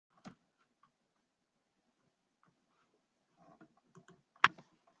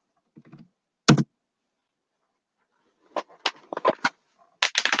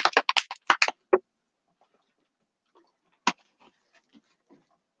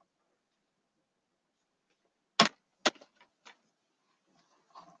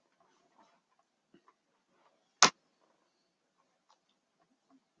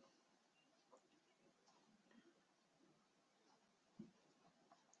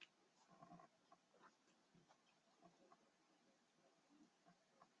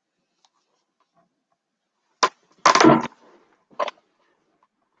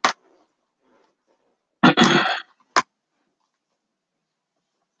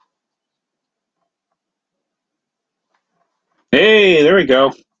Hey, there we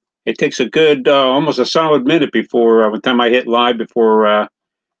go. It takes a good, almost a solid minute before by the time I hit live before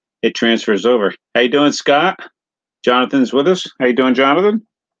it transfers over. How you doing, Scott? Jonathan's with us. How you doing, Jonathan?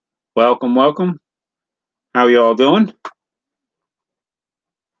 Welcome, welcome. How you all doing?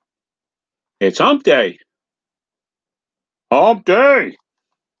 It's Hump Day. Hump Day.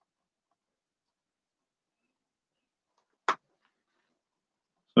 So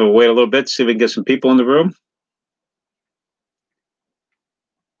we'll wait a little bit, see if we can get some people in the room.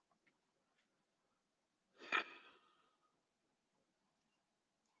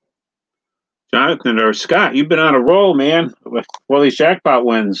 Jonathan or Scott, you've been on a roll, man, with all these jackpot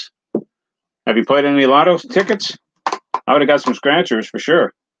wins. Have you played any lotto tickets? I would have got some scratchers for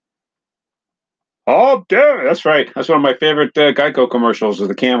sure. Oh, damn, that's right. That's one of my favorite Geico commercials, is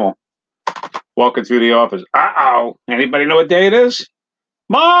the camel walking through the office. Uh-oh. Anybody know what day it is?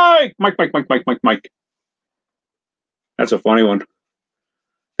 Mike! Mike, Mike, Mike, Mike, Mike, Mike. That's a funny one.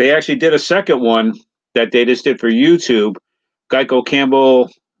 They actually did a second one that they just did for YouTube. Geico Campbell,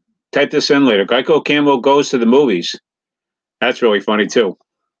 type this in later. Geico Campbell goes to the movies. That's really funny, too.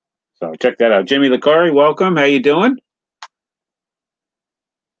 So check that out. Jimmy Licari, welcome. How you doing?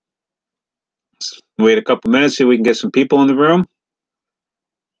 Wait a couple minutes, see if we can get some people in the room.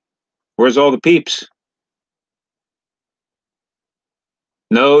 Where's all the peeps?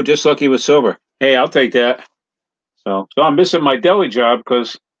 No, just lucky with silver. Hey, I'll take that. So I'm missing my deli job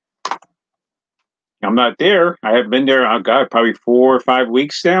because I'm not there. I haven't been there, oh God, probably 4 or 5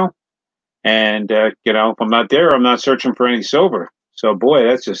 weeks now. And, you know, if I'm not there, I'm not searching for any silver. So, boy,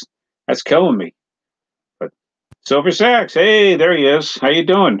 that's killing me. But Silver Sacks, hey, there he is. How you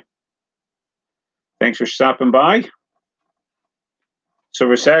doing? Thanks for stopping by.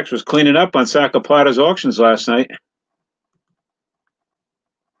 Silver Sacks was cleaning up on Saca Plata's auctions last night.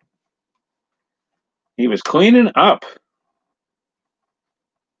 He was cleaning up.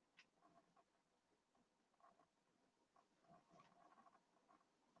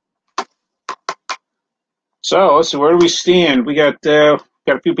 So let's see, where do we stand? We got a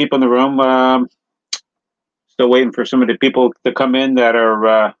few people in the room. Still waiting for some of the people to come in that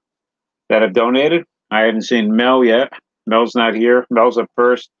are that have donated. I haven't seen Mel yet. Mel's not here. Mel's up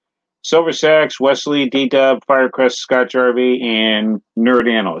first. Silver Sacks, Wesley, D-Dub, Firecrest, Scott Jarvie, and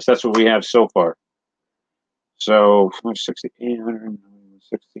Nerd Analyst. That's what we have so far. So 160,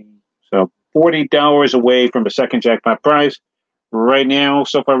 860. So $40 away from the second jackpot prize. Right now,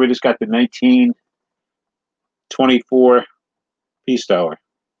 so far we just got the 1924 piece dollar.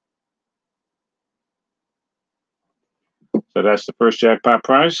 So that's the first jackpot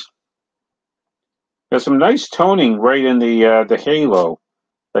prize. There's some nice toning right in the halo,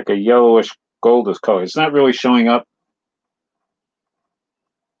 like a yellowish goldish color. It's not really showing up.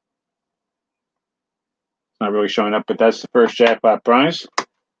 It's not really showing up, but that's the first jackpot prize.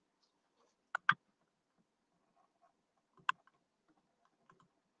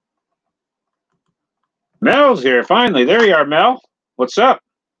 Mel's here, finally. There you are, Mel. What's up?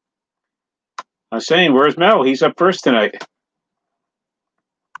 I was saying, where's Mel? He's up first tonight.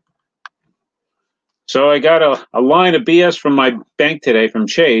 So I got a line of BS from my bank today from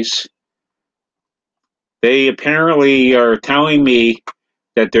Chase. They apparently are telling me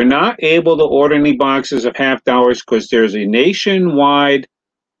that they're not able to order any boxes of half dollars because there's a nationwide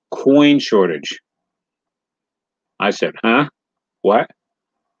coin shortage. I said, huh? What? I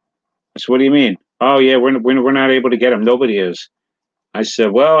said, what do you mean? Oh, yeah, we're not able to get them. Nobody is. I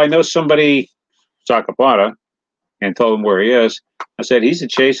said, well, I know somebody, Zacapata, and told him where he is. I said, he's a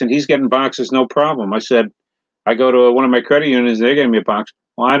Chase and he's getting boxes, no problem. I said, I go to one of my credit unions, they're getting me a box.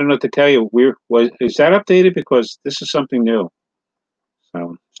 Well, I don't know what to tell you. Is that updated? Because this is something new.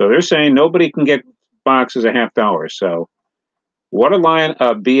 So they're saying nobody can get boxes at half dollars. So what a line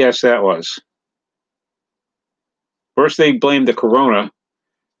of BS that was. First they blamed the corona.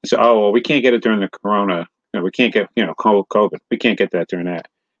 They said, oh, well, we can't get it during the corona. We can't get, COVID. We can't get that during that.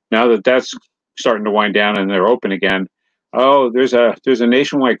 Now that that's starting to wind down and they're open again, oh, there's a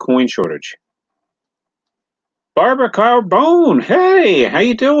nationwide coin shortage. Barbara Carbone, hey, how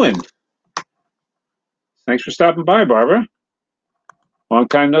you doing? Thanks for stopping by, Barbara. Long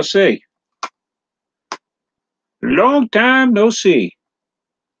time no see. Long time no see.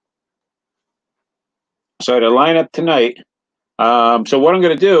 So to line up tonight. So what I'm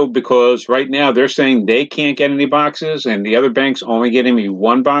going to do, because right now they're saying they can't get any boxes and the other bank's only getting me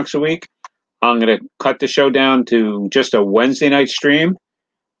 1 box a week, I'm going to cut the show down to just a Wednesday night stream.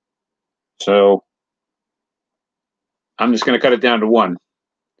 So I'm just going to cut it down to 1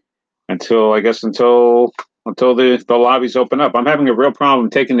 until the lobbies open up. I'm having a real problem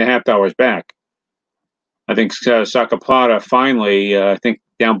taking the half dollars back. I think Sacaplata finally, I think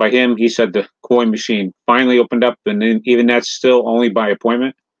down by him, he said the coin machine finally opened up, and then even that's still only by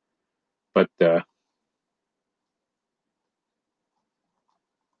appointment. But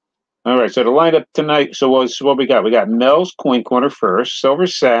all right, so the lineup tonight. So what we got? We got Mel's Coin Corner first, Silver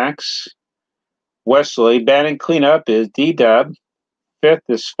Sacks, Wesley. Batting cleanup is D-Dub. Fifth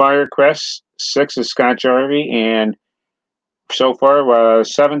is Firecrest. Sixth is Scott Jarvie, and so far,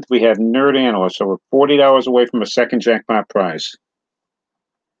 seventh, we have Nerd Analyst. So we're $40 away from a second jackpot prize.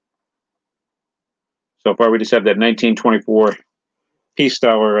 So far, we just have that 1924 Peace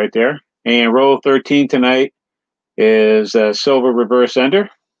Dollar right there. And roll 13 tonight is Silver Reverse Ender.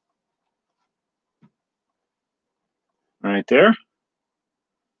 Right there.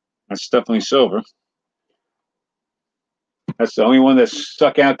 That's definitely silver. That's the only one that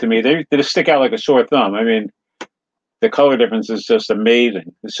stuck out to me. They just stick out like a sore thumb. I mean, the color difference is just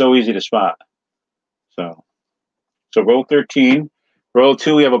amazing. It's so easy to spot. So roll 13. Roll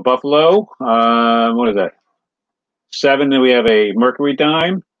 2, we have a Buffalo. What is that? 7, then we have a Mercury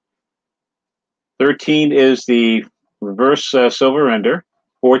Dime. 13 is the Reverse Silver Ender.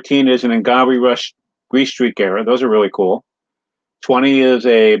 14 is an Ngawi Rush Grease Streak Era. Those are really cool. 20 is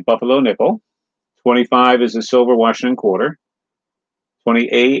a Buffalo Nickel. 25 is a Silver Washington Quarter.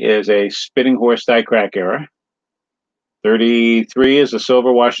 28 is a Spitting Horse Die Crack Era. 33 is a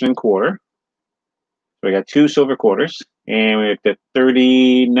Silver Washington Quarter. So we got 2 silver quarters. And we have the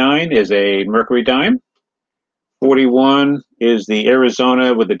 39 is a Mercury Dime. 41 is the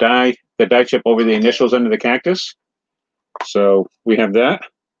Arizona with the die chip over the initials under the cactus. So we have that.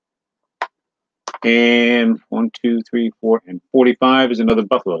 And 1, 2, 3, 4, and 45 is another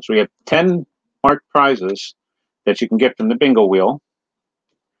Buffalo. So we have 10 marked prizes that you can get from the bingo wheel.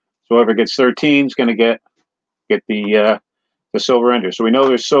 So whoever gets 13 is going to get the silver ender. So we know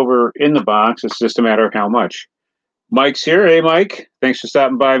there's silver in the box. It's just a matter of how much. Mike's here. Hey, Mike. Thanks for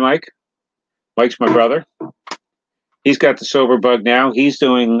stopping by, Mike. Mike's my brother. He's got the silver bug now. He's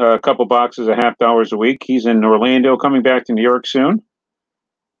doing a couple boxes of $50 a week. He's in Orlando, coming back to New York soon.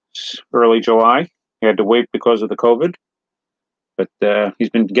 It's early July. He had to wait because of the COVID. But he's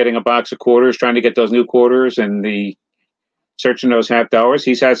been getting a box of quarters, trying to get those new quarters and searching those $50.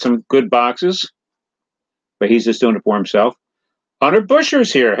 He's had some good boxes, but he's just doing it for himself. Hunter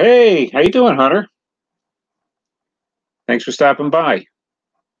Busher's here. Hey, how you doing, Hunter? Thanks for stopping by.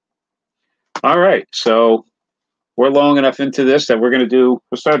 All right, so we're long enough into this that we'll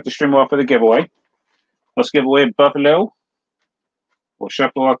start the stream off with a giveaway. Let's give away a Buffalo. We'll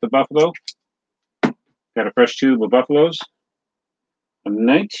shuffle off the Buffalo. Got a fresh tube of Buffaloes. A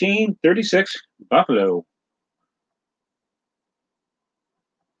 1936 Buffalo.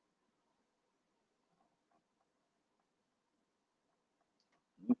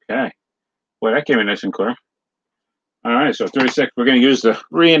 Okay. Boy, that came in nice and clear. All right, so 36, we're going to use the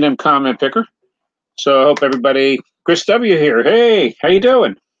random comment picker. So I hope everybody, Chris W. here. Hey, how you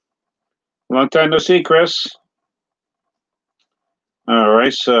doing? Long time no see, Chris. All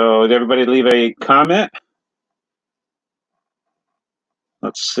right, so did everybody leave a comment?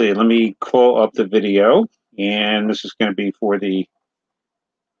 Let's see, let me call up the video. And this is going to be for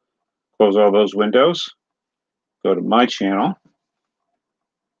close all those windows. Go to my channel.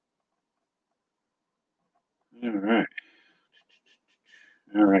 All right.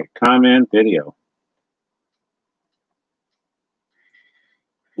 All right, comment video.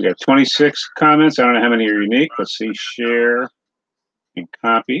 We got 26 comments. I don't know how many are unique. Let's see, share and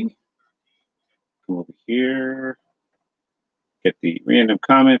copy. Come over here. Get the random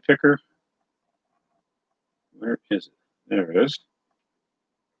comment picker. Where is it? There it is.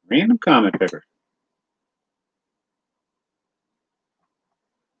 Random comment picker.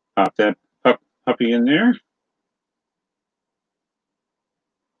 Pop that puppy in there.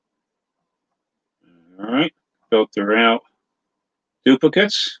 All right. Filter out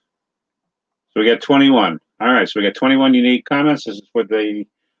duplicates. So we got 21. All right. So we got 21 unique comments. This is for the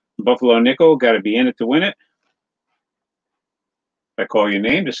Buffalo Nickel. Got to be in it to win it. If I call your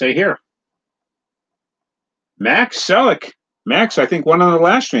name, to say here. Max Selleck. Max, I think one on the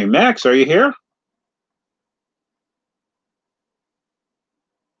last stream. Max, are you here?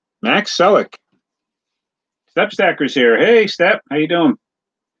 Max Selleck. Step Stacker's here. Hey, Step. How you doing?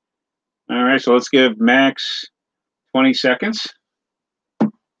 All right, so let's give Max 20 seconds.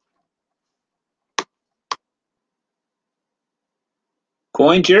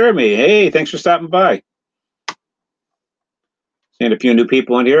 Coin Jeremy. Hey, thanks for stopping by. Seeing a few new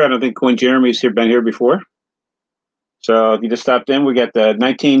people in here. I don't think Coin Jeremy's been here before. So if you just stopped in, we got the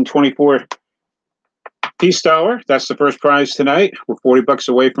 1924 Peace Dollar. That's the first prize tonight. We're $40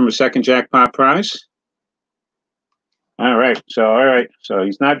 away from a second jackpot prize. All right. So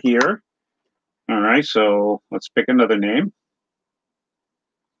he's not here. All right. So let's pick another name.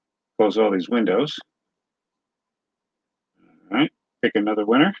 Close all these windows. All right. Pick another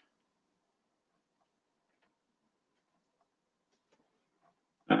winner.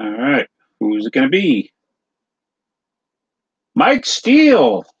 All right. Who's it going to be? Mike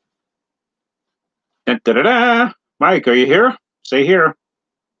Steele. Da, da, da, da. Mike, are you here? Stay here.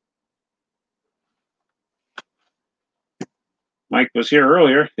 Mike was here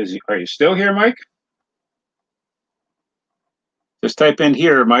earlier. Are you still here, Mike? Just type in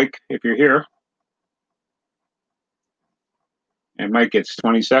here, Mike, if you're here. And Mike gets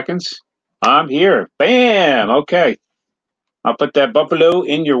 20 seconds. I'm here. Bam. Okay. I'll put that buffalo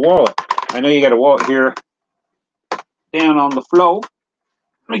in your wallet. I know you got a wallet here down on the floor.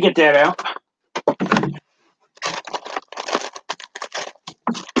 Let me get that out.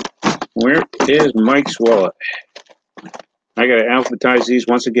 Where is Mike's wallet? I got to alphabetize these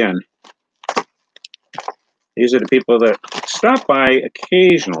once again. These are the people that stop by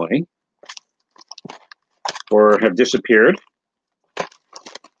occasionally or have disappeared.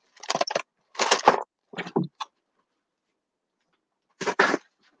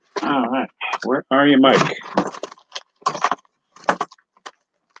 All right. Where are you, Mike?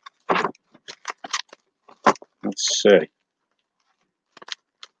 Let's see.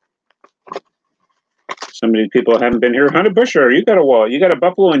 Some of these people haven't been here. Hunter Busher, you got a wallet. You got a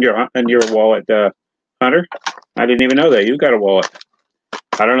buffalo in your wallet, Hunter. I didn't even know that. You got a wallet.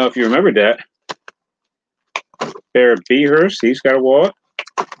 I don't know if you remembered that. Bear Beehurst, he's got a wallet.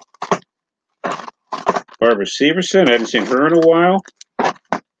 Barbara Severson, I haven't seen her in a while.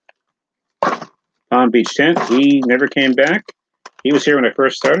 Palm Beach Tent, he never came back. He was here when I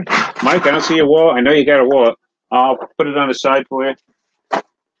first started. Mike, I don't see a wallet. I know you got a wallet. I'll put it on the side for you.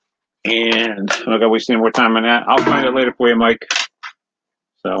 And I'm not going to waste any more time on that. I'll find it later for you, Mike.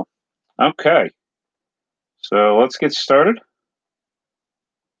 So, okay. So let's get started.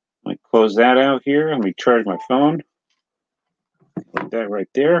 Let me close that out here. Let me charge my phone. Put that right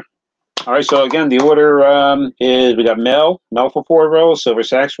there. All right, so again, the order is we got Mel for 4 rows, Silver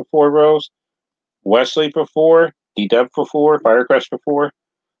Sacks for 4 rows, Wesley for 4, D-Dub for 4, Firecrest for 4,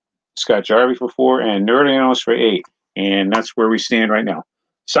 Scott Jarvie for 4, and Nerd Analyst for 8. And that's where we stand right now.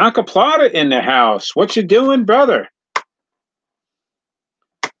 Sanka Plata in the house. What you doing, brother?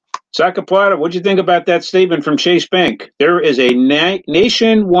 Sanka Plata, what'd you think about that statement from Chase Bank? There is a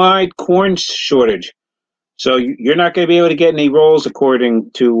nationwide corn shortage. So you're not going to be able to get any rolls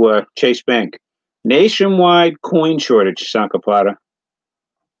according to Chase Bank. Nationwide coin shortage, Sanka Plata.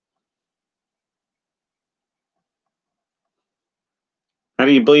 How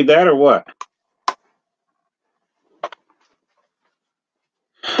do you believe that or what?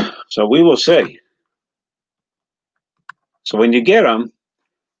 So we will see. So when you get them,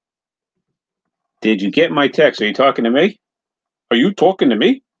 did you get my text? Are you talking to me? Are you talking to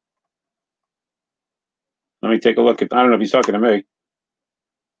me? Let me take a look. I don't know if he's talking to me.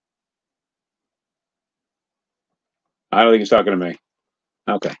 I don't think he's talking to me.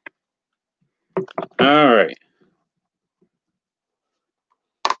 Okay. All right.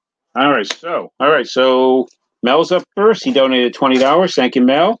 All right. So Mel's up first. He donated $20. Thank you,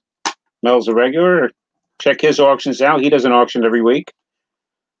 Mel. Mel's a regular. Check his auctions out. He does an auction every week.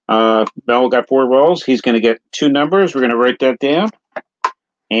 Mel got 4 rolls. He's going to get 2 numbers. We're going to write that down.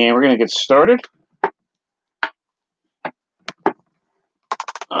 And we're going to get started.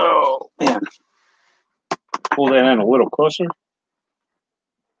 Oh, man. Pull that in a little closer.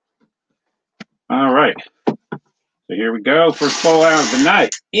 All right. So here we go. First ball out of the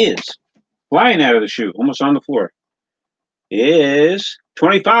night is flying out of the chute, almost on the floor. Is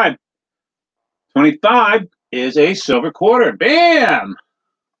 25. 25 is a silver quarter. Bam!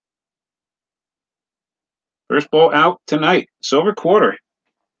 First ball out tonight. Silver quarter.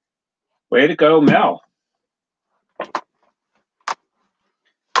 Way to go, Mel.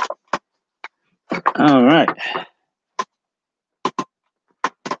 All right.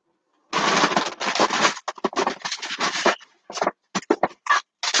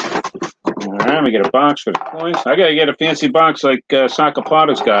 All right, let me get a box for the coins. I got to get a fancy box like Sanka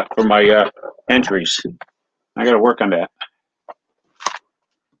Plata's got for my entries. I got to work on that.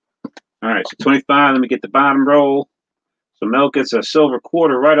 All right, so 25. Let me get the bottom roll. So Mel gets a silver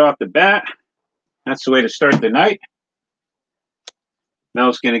quarter right off the bat. That's the way to start the night.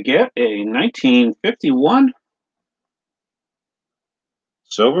 Mel's going to get a 1951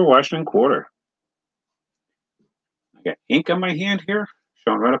 silver Washington quarter. I got ink on my hand here,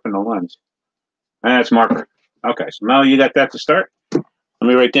 showing right up in the lens. That's marker. Okay, so Mel, you got that to start. Let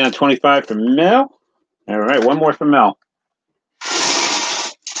me write down 25 for Mel. All right, one more for Mel.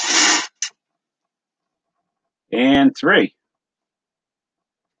 and 3.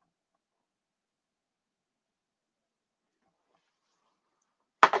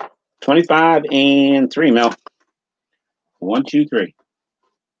 $25 and 3, Mel. 1, 2, 3.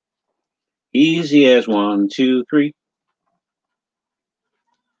 Easy as 1, 2, 3.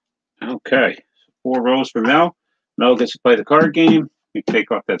 Okay. 4 rolls for Mel. Mel gets to play the card game. We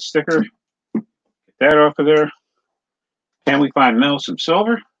take off that sticker. Get that off of there. Can we find Mel some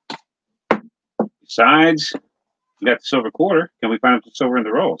silver? Besides, we got the silver quarter. Can we find some silver in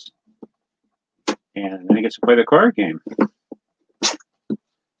the rolls? And then he gets to play the card game.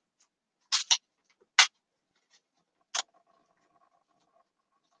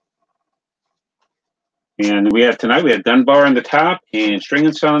 And we have tonight, we have Dunbar on the top and String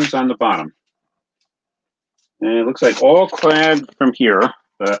and Sons on the bottom. And it looks like all clad from here,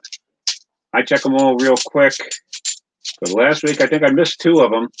 but I check them all real quick. But last week, I think I missed 2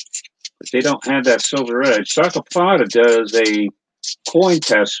 of them, but they don't have that silver edge. Sakaplata does a coin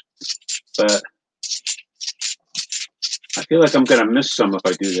test, but I feel like I'm going to miss some if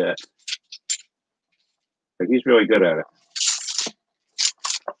I do that. But he's really good at it.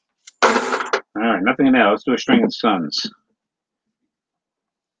 All right, nothing now. Let's do a String and Sons.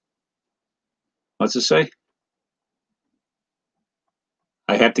 What's it say?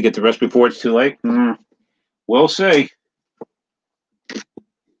 I have to get the rest before it's too late. We'll see.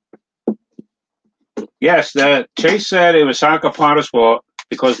 Yes, Chase said it was Sakaplata's fault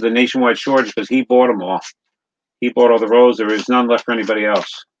because of the nationwide shortage because he bought them all. He bought all the rolls. There is none left for anybody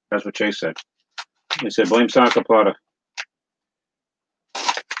else. That's what Chase said. He said, blame Sakaplata.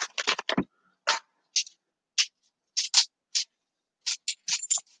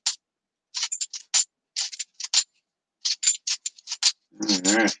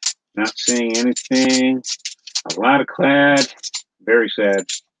 All right. Not seeing anything. A lot of clad. Very sad.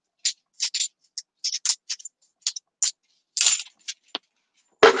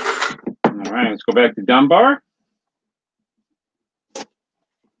 All right. Let's go back to Dunbar.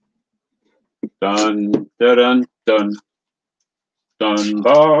 Dun, dun, dun, dun.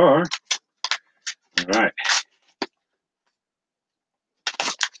 Dunbar. All right.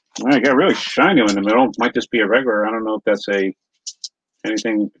 All right, got really shiny in the middle. Might just be a regular. I don't know if that's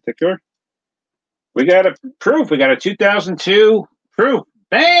anything particular. We got a proof. We got a 2002 proof.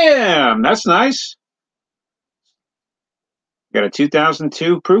 Bam! That's nice. Got a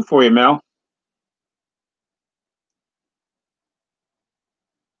 2002 proof for you, Mel.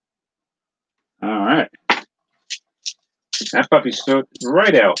 All right. That puppy stood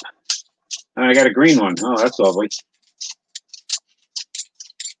right out. And I got a green one. Oh, that's lovely.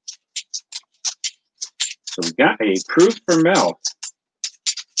 So we got a proof for Mel.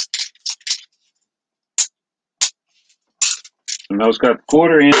 So Mel's got the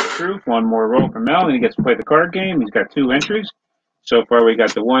quarter and the proof. One more roll for Mel, and he gets to play the card game. He's got 2 entries. So far, we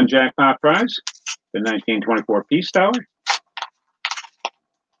got the 1 jackpot prize, the 1924 Peace Dollar.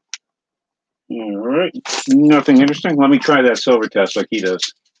 All right. Nothing interesting. Let me try that silver test like he does.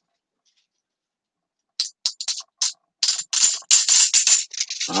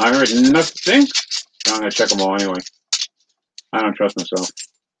 I heard nothing. I'm going to check them all anyway. I don't trust myself.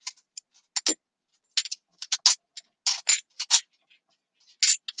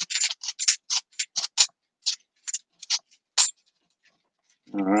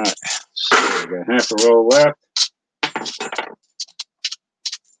 All right. So we got half a roll left.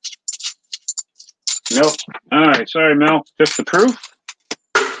 Nope. All right. Sorry, Mel. Just the proof.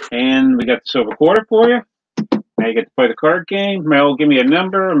 And we got the silver quarter for you. Now you get to play the card game. Mel, give me a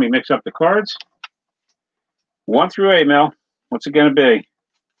number. Let me mix up the cards. 1 through 8, Mel. What's it going to be?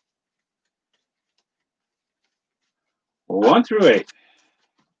 1 through 8.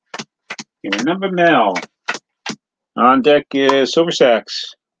 Give me a number, Mel. On deck is Silver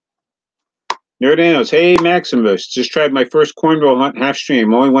Sacks. Newburgh. Hey, Maximus. Just tried my first coin roll hunt half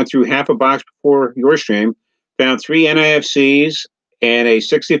stream. Only went through half a box before your stream. Found 3 NIFCs and a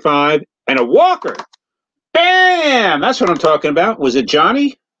 65 and a Walker. Bam! That's what I'm talking about. Was it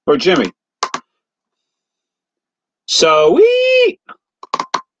Johnny or Jimmy? Sweet!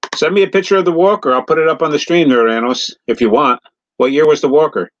 Send me a picture of the Walker. I'll put it up on the stream there, Anos, if you want. What year was the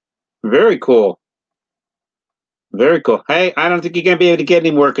Walker? Very cool. Very cool. Hey, I don't think you're going to be able to get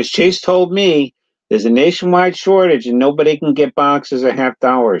any more because Chase told me there's a nationwide shortage and nobody can get boxes at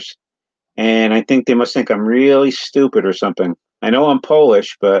 $50. And I think they must think I'm really stupid or something. I know I'm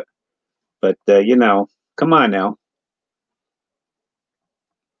Polish, but you know, come on now.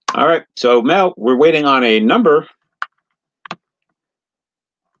 All right. So, Mel, we're waiting on a number.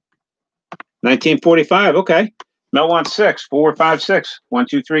 1945. Okay. Mel wants 6. 4, 5, 6. 1,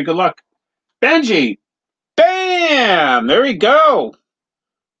 2, 3. Good luck. Benji. Bam! Bam! There we go.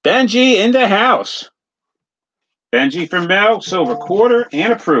 Benji in the house. Benji for Mel, silver quarter,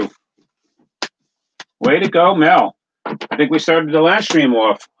 and a proof. Way to go, Mel. I think we started the last stream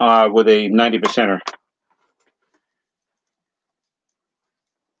off with a 90%er.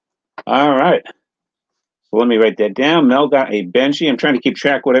 All right. So let me write that down. Mel got a Benji. I'm trying to keep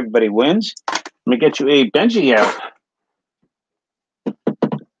track of what everybody wins. Let me get you a Benji out.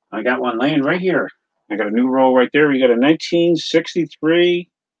 I got one laying right here. I got a new roll right there. We got a 1963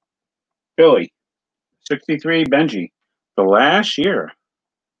 Philly. 63 Benji. The last year.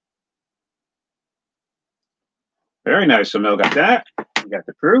 Very nice. So Mel got that. We got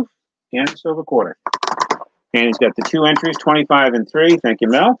the proof and the silver quarter. And he's got the 2 entries, 25 and 3. Thank you,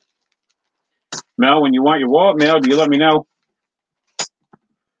 Mel. Mel, when you want your wallet mailed, you let me know.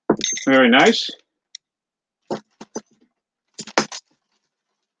 Very nice.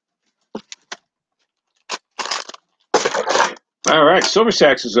 All right, Silver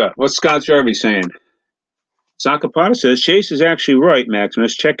Sacks is up. What's Scott Jarvie saying? Sakapata says, Chase is actually right,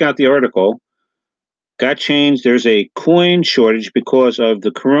 Maximus. Check out the article. Got changed. There's a coin shortage because of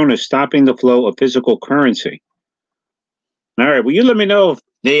the corona stopping the flow of physical currency. All right, well, you let me know if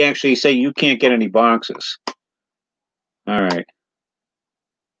they actually say you can't get any boxes. All right.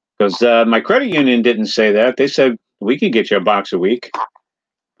 Because my credit union didn't say that. They said we could get you a box a week.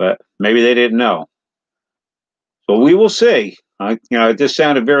 But maybe they didn't know. So we will see. It just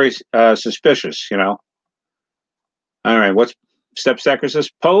sounded very suspicious, All right, what's Step Stacker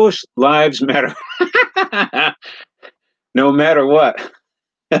says? Polish lives matter. No matter what.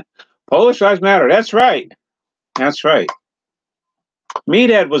 Polish lives matter. That's right. That's right.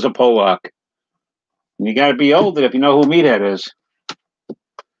 Meathead was a Polak. And you got to be old if you know who Meathead is.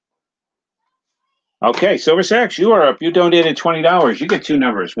 Okay, Silver Sacks, you are up. You donated $20. You get 2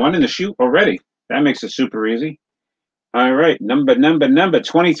 numbers. 1 in the chute already. That makes it super easy. All right, number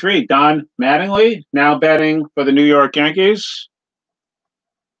 23, Don Mattingly, now betting for the New York Yankees.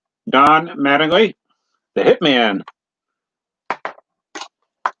 Don Mattingly, the Hitman.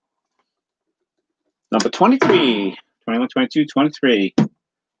 Number 23, 21, 22, 23.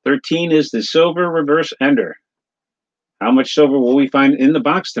 13 is the silver reverse ender. How much silver will we find in the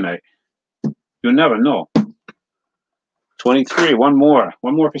box tonight? You'll never know. 23, one more.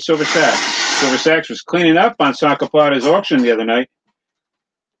 One more for Silver Sacks. Silver Sacks was cleaning up on Sakapata's auction the other night.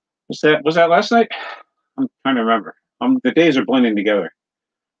 Was that last night? I'm trying to remember. The days are blending together.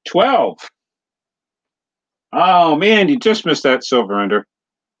 12. Oh, man, you just missed that silver ender.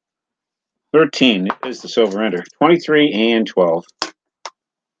 13 is the silver ender. 23 and 12.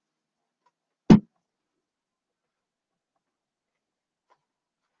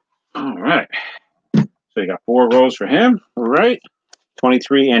 All right. So you got 4 rolls for him. All right.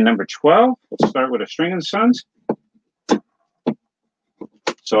 23 and number 12. Let's start with a String and Sons.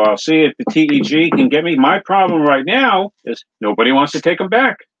 So I'll see if the TEG can get me. My problem right now is nobody wants to take them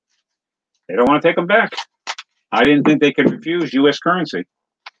back. They don't want to take them back. I didn't think they could refuse U.S. currency.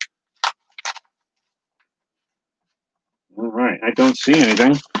 All right. I don't see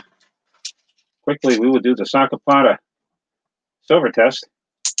anything. Quickly, we will do the Sakapata silver test.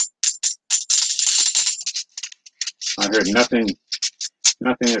 I heard nothing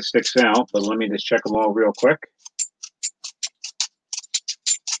that sticks out, but let me just check them all real quick.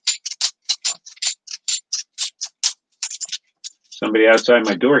 Somebody outside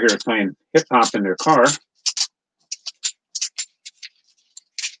my door here is playing hip-hop in their car.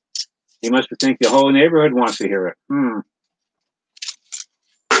 He must think the whole neighborhood wants to hear it.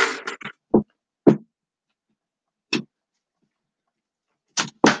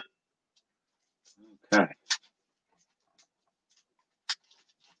 Okay.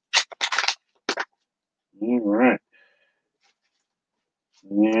 All right.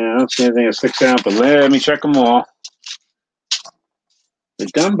 Yeah, I don't see anything that sticks out, but let me check them all. The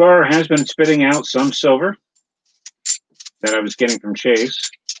Dunbar has been spitting out some silver that I was getting from Chase.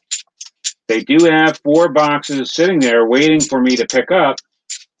 They do have 4 boxes sitting there waiting for me to pick up,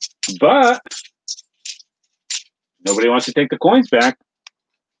 but nobody wants to take the coins back.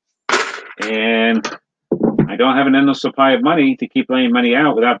 And I don't have an endless supply of money to keep laying money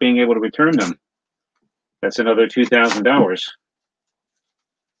out without being able to return them. That's another $2,000.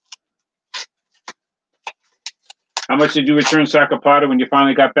 How much did you return Sakapata when you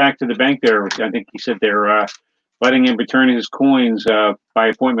finally got back to the bank there? I think he said they're letting him return his coins by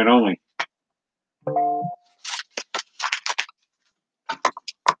appointment only.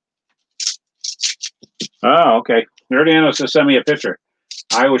 Oh, okay. Nerdiano says send me a picture.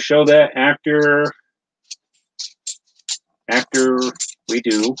 I will show that after we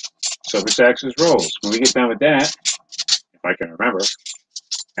do Silver Sax's rolls. When we get done with that, if I can remember,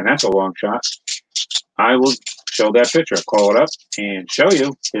 and that's a long shot, I will show that picture. I'll call it up and show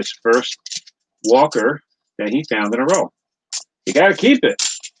you his first Walker that he found in a roll. You got to keep it.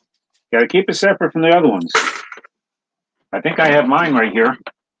 Got to keep it separate from the other ones. I think I have mine right here.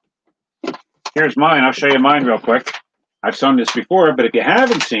 Here's mine. I'll show you mine real quick. I've shown this before, but if you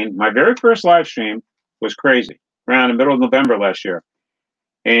haven't seen, my very first live stream was crazy, around the middle of November last year.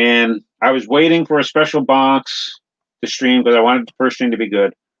 And I was waiting for a special box to stream because I wanted the first stream to be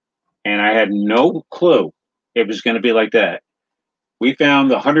good. And I had no clue it was going to be like that. We found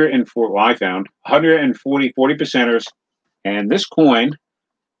the 104, well, I found 140 40%ers. And this coin,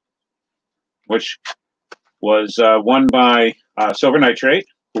 which was won by Silver Nitrate,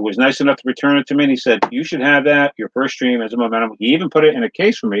 who was nice enough to return it to me. And he said, you should have that, your first stream as a momentum. He even put it in a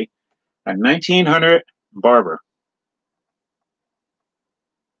case for me, a 1900 Barber.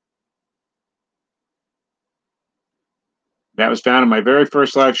 That was found in my very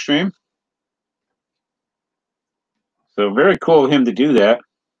first live stream. So very cool of him to do that.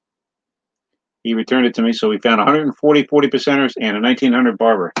 He returned it to me, so we found 140 40%ers and a 1900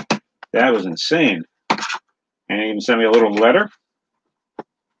 Barber. That was insane. And he even sent me a little letter.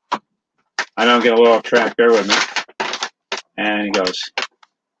 I don't get a little off track, bear with me. And he goes,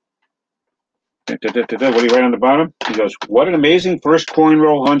 what do you write on the bottom? He goes, what an amazing first coin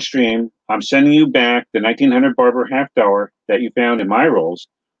roll on stream. I'm sending you back the 1900 Barber $half that you found in my rolls.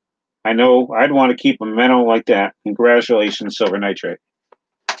 I know I'd want to keep a medal like that. Congratulations, Silver Nitrate.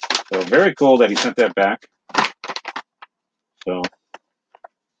 So very cool that he sent that back. So,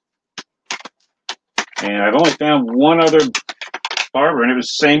 and I've only found one other Barber, and it was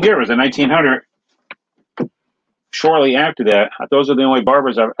the same year. It was a 1900. Shortly after that, those are the only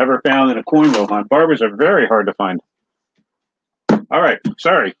Barbers I've ever found in a coin roll hunt. Barbers are very hard to find. All right,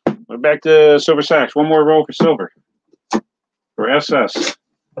 sorry. We're back to Silver Sax. One more roll for Silver. For SS.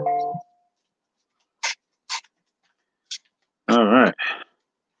 All right.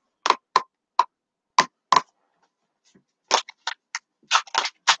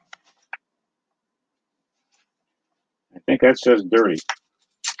 I think that says dirty.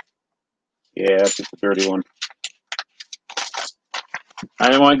 Yeah, that's just a dirty one. I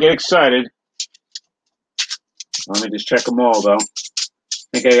didn't want to get excited. Let me just check them all, though. I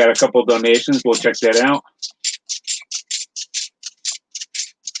think I got a couple of donations. We'll check that out.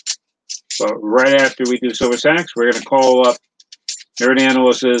 But right after we do Silver Sax, we're going to call up Nerd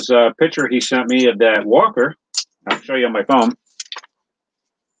Analyst's picture he sent me of that Walker. I'll show you on my phone.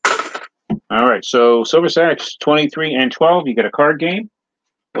 All right, so Silver Sax 23 and 12. You get a card game.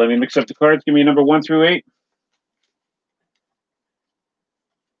 Let me mix up the cards. Give me a number 1 through 8.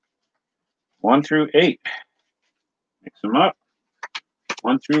 1 through 8. Mix them up.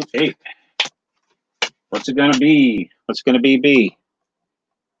 1 through 8. What's it going to be? What's going to be B?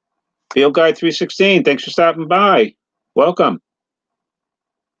 Field Guide 316. Thanks for stopping by. Welcome.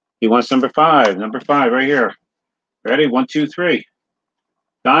 He wants number 5. Number 5 right here. Ready? 1, 2, 3.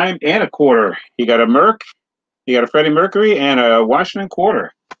 Dime and a quarter. You got a Merc. You got a Freddie Mercury and a Washington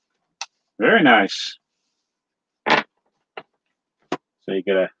quarter. Very nice. So you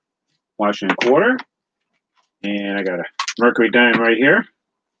get a Washington quarter. And I got a Mercury dime right here.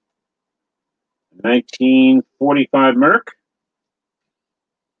 1945 Merc.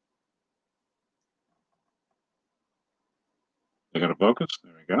 I got a focus.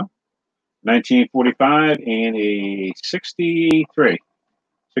 There we go. 1945 and a 63.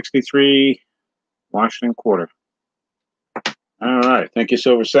 63 Washington quarter. All right. Thank you,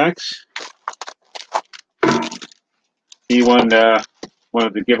 Silver Sax. He won one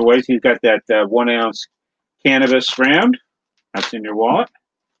of the giveaways. He's got that 1 ounce cannabis round. That's in your wallet.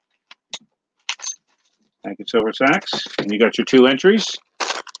 Thank you, Silver Sax. And you got your 2 entries.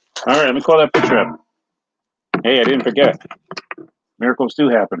 All right, let me call that picture up. Hey, I didn't forget. Miracles do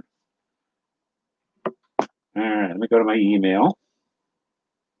happen. All right, let me go to my email.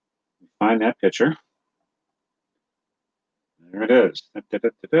 Find that picture. There it is. Da, da, da,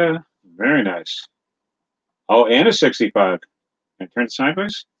 da, da. Very nice. Oh, and a 65. Can I turn it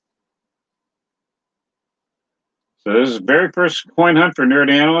sideways? So this is the very first coin hunt for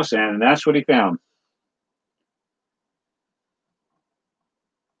Nerd Analyst, and that's what he found.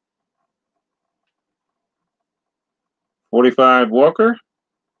 .45 Walker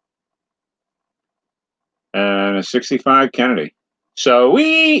and a 65 Kennedy. So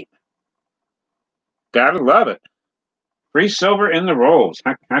we gotta love it. Free silver in the rolls.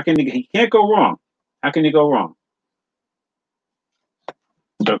 How can you can't go wrong? How can you go wrong?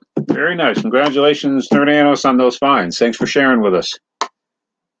 So very nice. Congratulations, Nerd Analyst, on those finds. Thanks for sharing with us.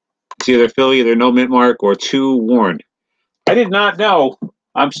 It's either fill either no mint mark or 2 worn. I did not know.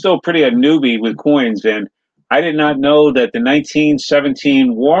 I'm still pretty a newbie with coins, and I did not know that the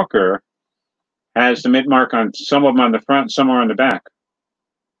 1917 Walker has the mint mark on some of them on the front, some are on the back.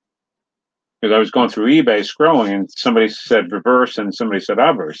 Because I was going through eBay scrolling, and somebody said reverse, and somebody said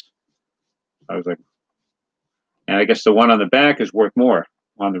obverse. I was like, and I guess the one on the back is worth more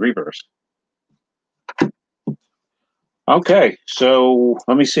on the reverse. Okay, so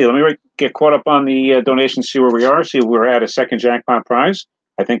let me see. Let me get caught up on the donations, see where we are, see if we're at a second jackpot prize.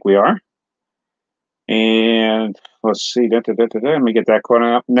 I think we are. And let's see. Let me get that caught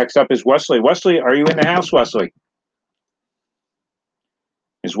up. Next up is Wesley. Wesley, are you in the house, Wesley?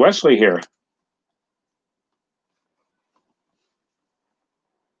 Is Wesley here?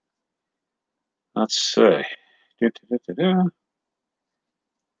 Let's see.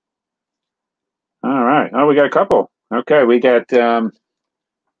 All right. Oh, we got a couple. Okay, we got I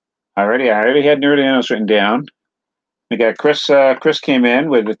already had Nerdanos written down. We got Chris. Chris came in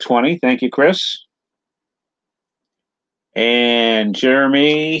with a 20. Thank you, Chris. And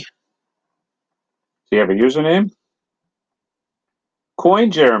Jeremy. Do you have a username?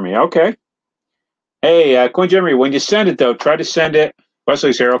 Coin Jeremy. Okay. Hey, Coin Jeremy. When you send it though, try to send it.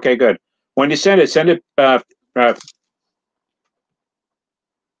 Wesley's here. Okay, good. When you send it, let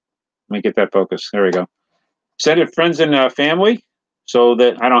me get that focus. There we go. Send it friends and family, so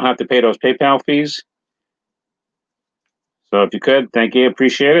that I don't have to pay those PayPal fees. So if you could, thank you,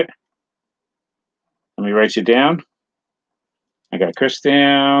 appreciate it. Let me write you down. I got Chris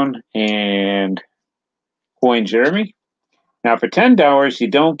down and Coin Jeremy. Now for $10, you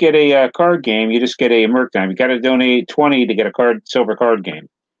don't get a card game. You just get a Merc dime. You got to donate 20 to get a silver card game.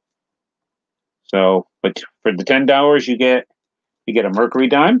 So, but for the $10, you get a Mercury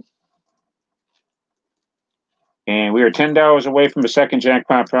dime. And we are $10 away from the second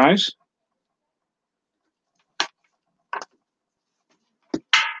jackpot prize.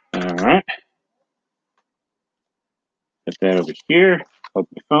 All right. Put that over here. Plug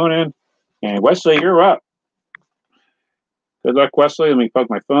my phone in. And Wesley, you're up. Good luck, Wesley. Let me plug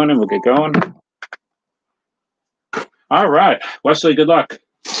my phone in. We'll get going. All right. Wesley, good luck.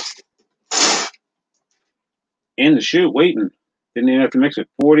 In the chute, waiting. Didn't even have to mix it.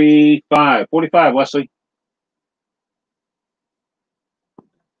 45. 45, Wesley.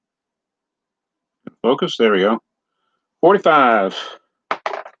 Focus. There we go. 45.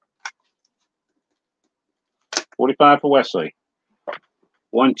 45 for Wesley.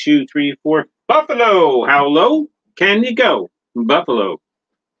 1, 2, 3, 4. Buffalo. How low can you go? Buffalo.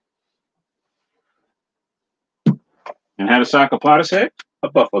 And how does Sacapata say it? A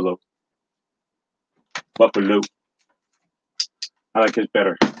buffalo. Buffalo. I like his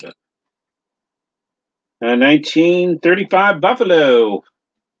better. 1935 Buffalo.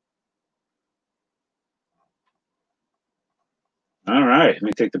 All right. Let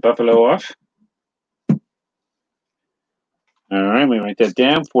me take the Buffalo off. All right. Let me write that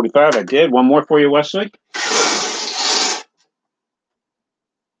down. 45. I did. One more for you, Wesley.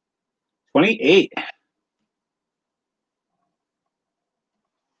 28.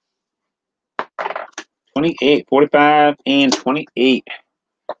 28. 45 and 28.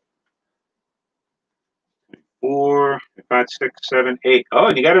 4, 5, 6, 7, 8. Oh,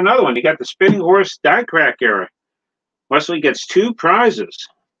 and you got another one. You got the spinning horse die crack era. Wesley gets 2 prizes.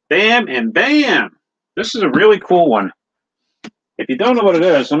 Bam and bam. This is a really cool one. If you don't know what it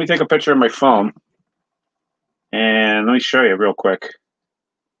is, let me take a picture of my phone. And let me show you real quick.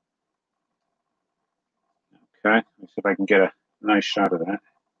 Okay, let's see if I can get a nice shot of that.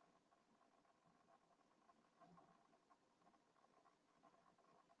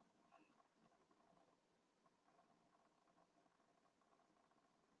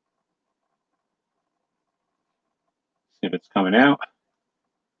 See if it's coming out.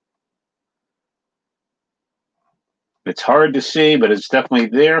 It's hard to see, but it's definitely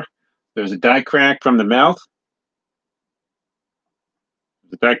there. There's a die crack from the mouth.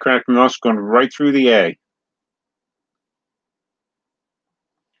 The die crack from the mouth going right through the A.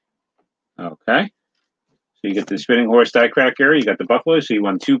 Okay. So you get the spinning horse die crack area. You got the buffalo. So you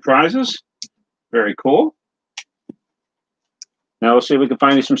won 2 prizes. Very cool. Now let's see if we can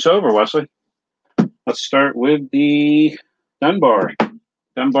find you some silver, Wesley. Let's start with the Dunbar.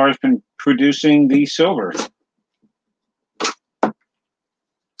 Dunbar's been producing the silver.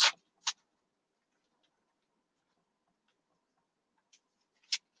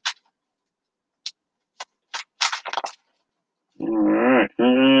 All right.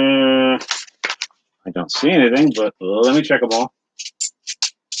 I don't see anything, but let me check them all.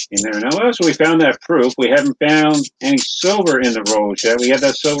 You never know. Well, so we found that proof. We haven't found any silver in the rolls yet. We had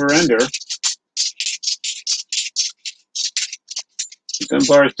that silver ender.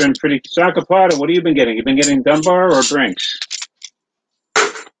 Dunbar's been pretty... Sakaplata, what have you been getting? You've been getting Dunbar or Brinks?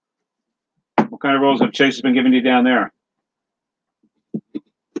 What kind of rolls have Chase been giving you down there?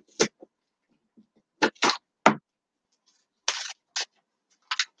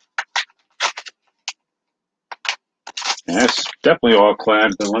 That's definitely all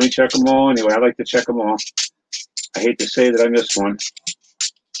clad, but let me check them all anyway. I like to check them all. I hate to say that I missed one.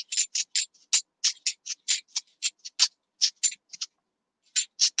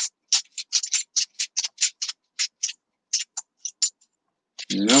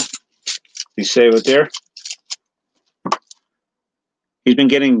 Nope. You save it there? He's been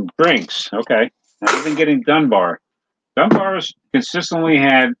getting Brinks. Okay. Now he's been getting Dunbar. Dunbar's consistently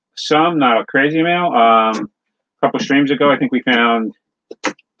had some, not a crazy amount. A couple streams ago, I think we found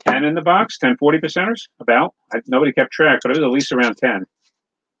 10 in the box, 10 40%ers, about. Nobody kept track, but it was at least around 10.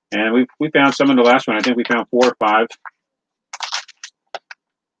 And we found some in the last one. I think we found 4 or 5.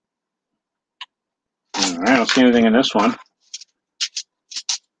 All right, I don't see anything in this one.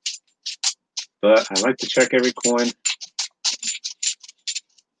 But I like to check every coin.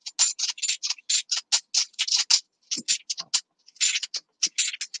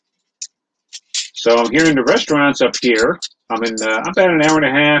 So I'm here in the restaurants up here. I'm about an hour and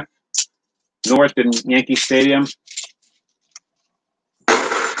a half north in Yankee Stadium.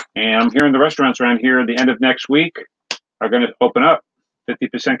 And I'm hearing the restaurants around here at the end of next week are going to open up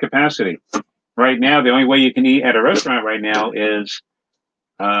 50% capacity. Right now, the only way you can eat at a restaurant right now is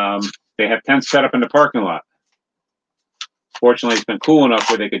they have tents set up in the parking lot. Fortunately, it's been cool enough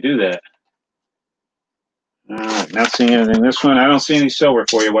where they could do that. All right, not seeing anything in this one. I don't see any silver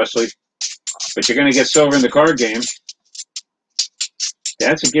for you, Wesley. But you're going to get silver in the card game.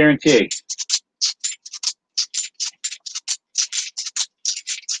 That's a guarantee.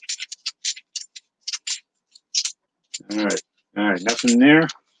 All right, nothing there.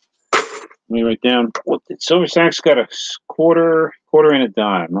 Let me write down. What Silver Sack's got a quarter, and a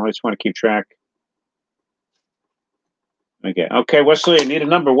dime. I just want to keep track. Okay, Wesley, I need a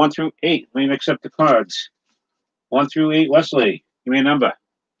number 1 through 8. Let me mix up the cards. 1 through 8, Wesley, give me a number.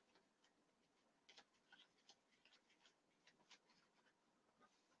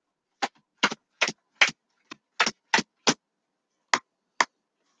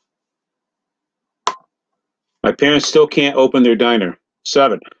 My parents still can't open their diner.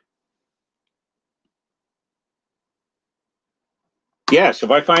 7. Yes, if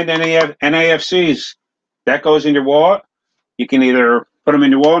I find any NAFCs, that goes in your wallet. You can either put them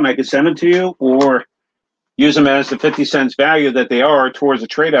in your wallet and I can send them to you, or use them as the 50 cents value that they are towards a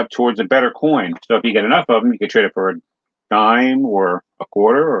trade up towards a better coin. So if you get enough of them, you can trade it for a dime or a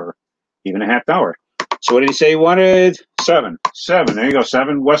quarter or even a $half. So what did he say he wanted? 7. 7. There you go.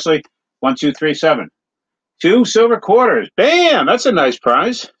 7. Wesley, 1, 2, 3, 7. 2 silver quarters. Bam! That's a nice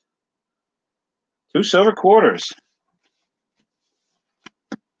prize. 2 silver quarters.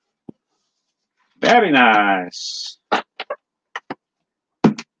 Very nice. All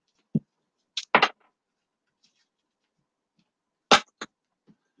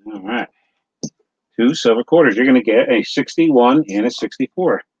right. 2 silver quarters. You're going to get a 61 and a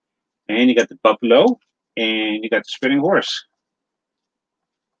 64. And you got the buffalo and you got the spinning horse.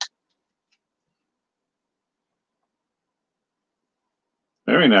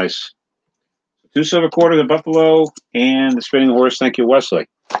 Very nice. 2 silver quarters, the buffalo, and the spinning horse. Thank you, Wesley.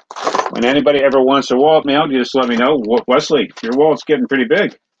 When anybody ever wants a wallet mailed, you just let me know. Wesley, your wallet's getting pretty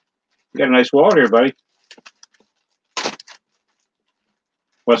big. You got a nice wallet here, buddy.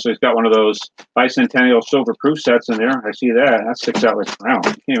 Wesley's got one of those bicentennial silver proof sets in there. I see that. That sticks out like, wow, you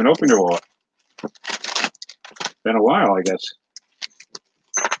can't even open your wallet. It's been a while, I guess.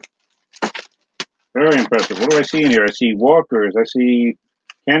 Very impressive. What do I see in here? I see Walkers. I see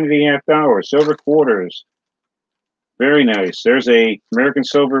Kennedy $half, silver quarters. Very nice. There's a American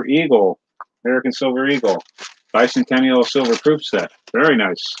Silver Eagle. Bicentennial silver proof set. Very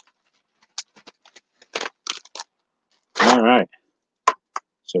nice. All right.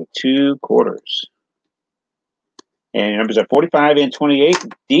 So 2 quarters. And numbers are 45 and 28.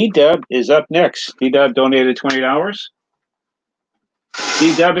 D-Dub is up next. D-Dub donated $20.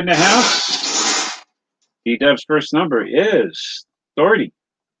 D-Dub in the house. D-Dub's first number is 30.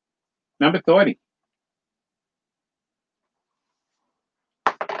 Number 30.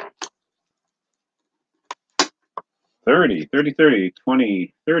 $30, $30, $30,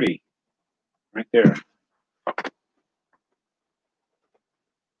 $20, $30. Right there.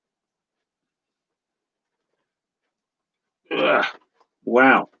 Ugh.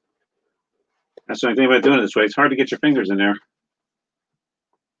 Wow. That's the only thing about doing it this way. It's hard to get your fingers in there.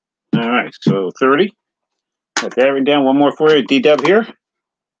 All right, so 30. Got that written down. One more for you. D-Dub here.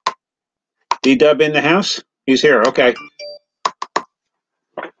 D-Dub in the house. He's here. Okay.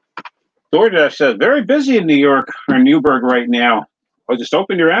 DoorDash says, very busy in New York or Newburgh right now. Well, just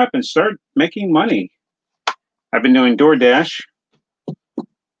open your app and start making money. I've been doing DoorDash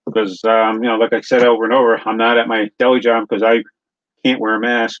because, you know, like I said over and over, I'm not at my deli job because I can't wear a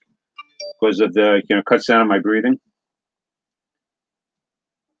mask because of the, you know, cuts down on my breathing.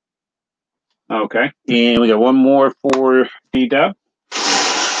 Okay. And we got one more for D-Dub.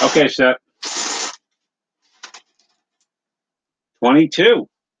 Okay, set. 22.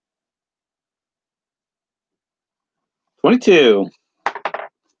 22.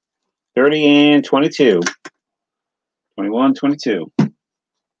 30 and 22. 21, 22.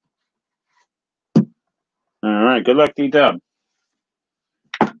 All right, good luck, D-Dub.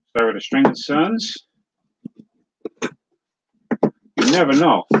 Start with a string of sons. You never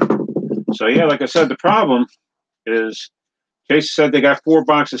know. So, yeah, like I said, the problem is Chase said they got 4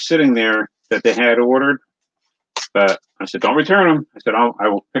 boxes sitting there that they had ordered. But I said, don't return them. I said, I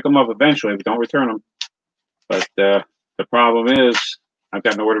will pick them up eventually, but don't return them. But the problem is I've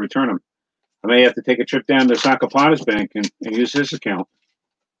got nowhere to return them. I may have to take a trip down to Sakapata's bank and use his account.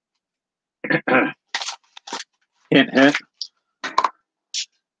 Hint, hint.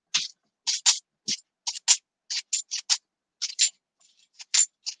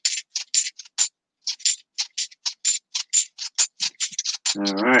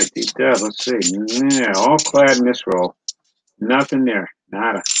 All right, D-Dub, let's see. Yeah, all clad in this roll. Nothing there.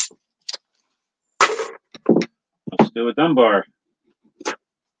 Nada. Let's do a Dunbar.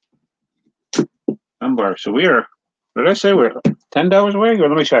 Dunbar. So we are, what did I say? We're $10 away? Or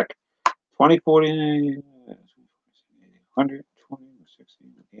let me check. 20, 40, 100, 20, 60,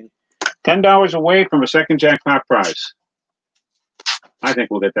 80. $10 away from a second jackpot prize. I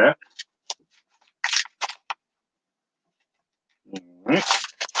think we'll get that. All right.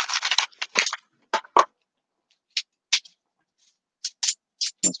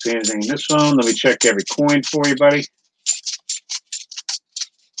 Don't see anything in this one. Let me check every coin for you, buddy.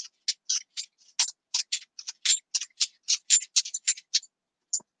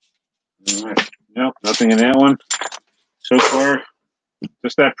 All right. Nope, nothing in that one. So far,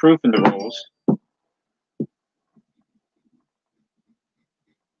 just that proof in the rolls.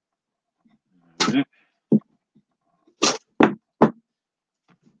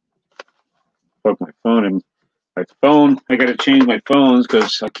 Plug my phone in. My phone, I got to change my phones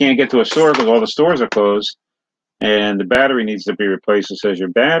because I can't get to a store because all the stores are closed. And the battery needs to be replaced. It says your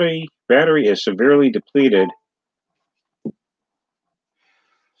battery is severely depleted.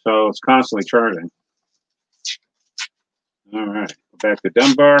 So it's constantly charging. All right, go back to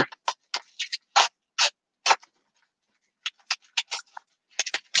Dunbar.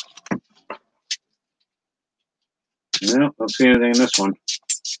 No, don't see anything in this one.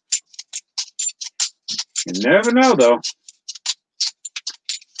 You never know, though.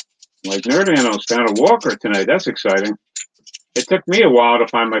 Like Nerdanos found a walker tonight. That's exciting. It took me a while to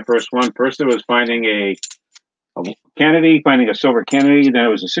find my first one. First, it was finding a Kennedy, finding a silver Kennedy. Then it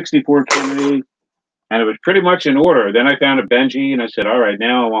was a 64 Kennedy. And it was pretty much in order. Then I found a Benji, and I said, all right,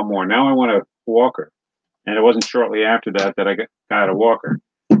 now I want more. Now I want a walker. And it wasn't shortly after that that I got a walker.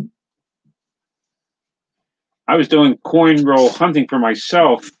 I was doing coin roll hunting for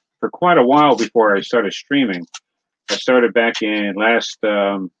myself for quite a while before I started streaming. I started back in last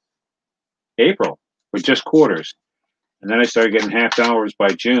April with just quarters. And then I started getting $half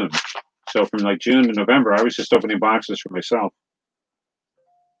by June. So from like June to November, I was just opening boxes for myself.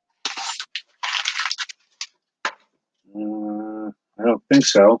 I don't think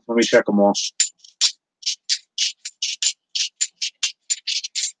so. Let me check them all.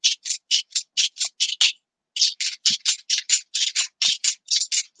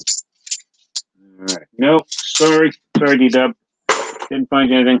 All right. Nope. Sorry, D-Dub. Didn't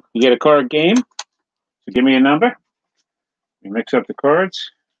find anything. You get a card game. So give me a number. We mix up the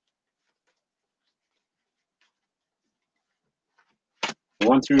cards.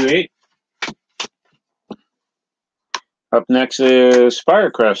 One through 8. Up next is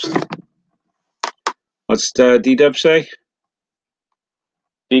Firecrest. What's D-Dub say?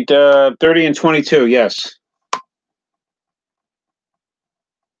 D-Dub 30 and 22, yes.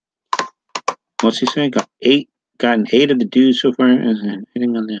 What's he saying? Gotten 8 of the dues so far.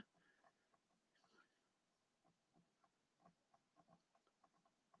 Anything on there?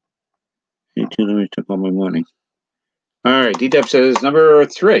 Took all my morning. All right, D-Dub says number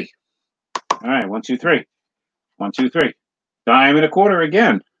 3. All right, 1, 2, 3. 1, 2, 3. Dime and a quarter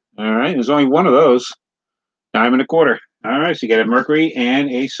again. All right, there's only one of those. Dime and a quarter. All right, so you got a mercury and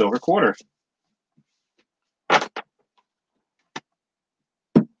a silver quarter. All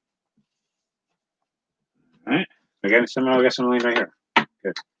right, I got some laying right here.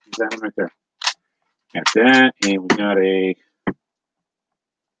 Good, use that one right there. Got that, and we got a.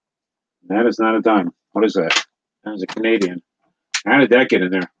 That is not a dime. What is that? That is a Canadian. How did that get in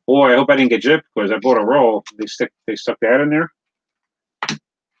there? Boy, I hope I didn't get gypped because I bought a roll. They stuck that in there.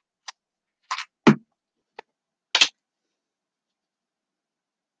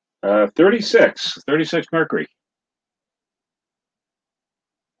 36 mercury.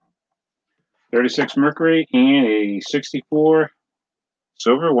 36 mercury and a 64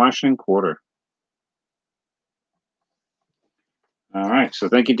 silver Washington quarter. All right, so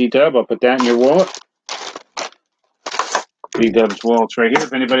thank you, D-Dub. I'll put that in your wallet. D-Dub's wallet's right here.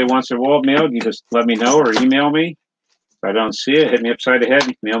 If anybody wants their wallet mailed, you just let me know or email me. If I don't see it, hit me upside the head.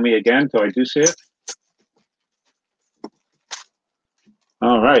 Mail me again until I do see it.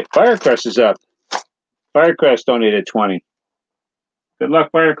 All right, Firecrest is up. Firecrest donated 20. Good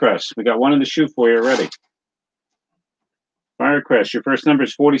luck, Firecrest. We got one in the chute for you already. Firecrest, your first number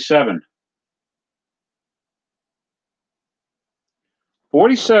is 47.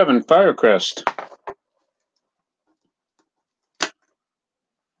 47, Firecrest.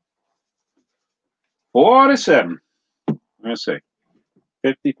 $47. Let's see.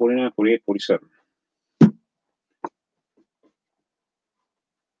 50, 49, 48, 47.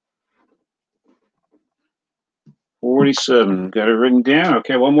 $47. Got it written down.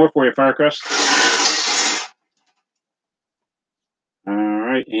 Okay, one more for you, Firecrest. All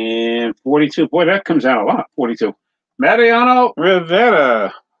right, and 42. Boy, that comes out a lot. 42. Mariano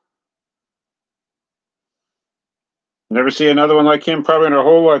Rivera. Never see another one like him probably in our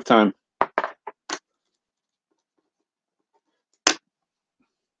whole lifetime.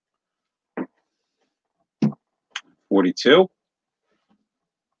 $42.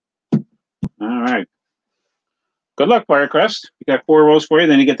 All right. Good luck, Firecrest. We got 4 rolls for you.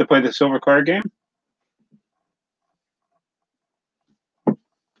 Then you get to play the silver card game.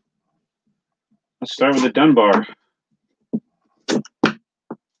 Let's start with the Dunbar.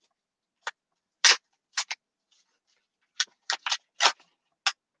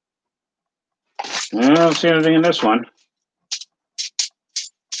 I don't see anything in this one.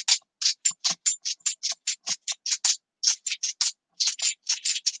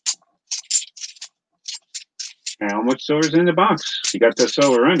 How much silver's in the box? You got the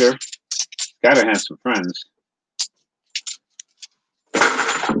silver under. Gotta have some friends.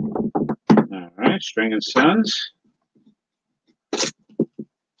 All right, String and Sons.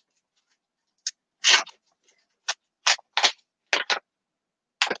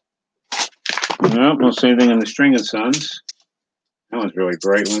 Nope, don't see anything in the String and Sons. That one's really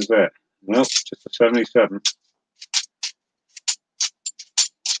bright. What is that? Nope, just a 77.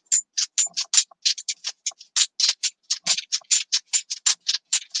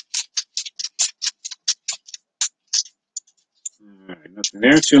 All right, nothing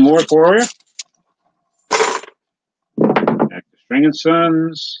there. 2 more for you. Back to String and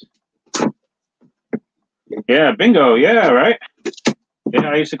Sons. Yeah, bingo. Yeah, right. Yeah,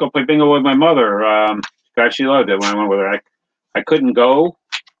 I used to go play bingo with my mother. God, she loved it when I went with her. I couldn't go.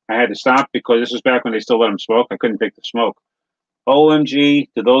 I had to stop because this was back when they still let them smoke. I couldn't take the smoke. OMG,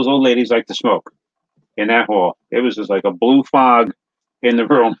 do those old ladies like to smoke in that hall? It was just like a blue fog in the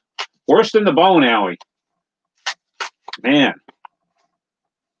room. Worse than the bowling alley. Man.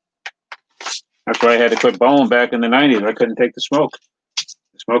 That's why I had to quit bowling back in the 90s. I couldn't take the smoke.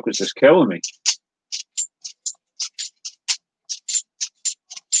 The smoke was just killing me.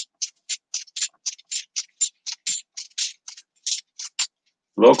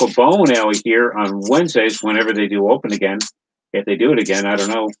 Local bowling alley here on Wednesdays, whenever they do open again. If they do it again, I don't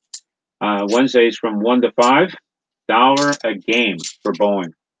know. Wednesdays from 1 to 5, $1 a game for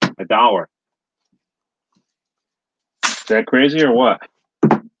bowling. $1. Is that crazy or what?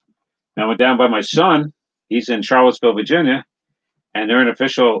 I went down by my son. He's in Charlottesville, Virginia, and they're an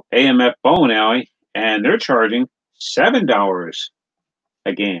official AMF bowling alley, and they're charging $7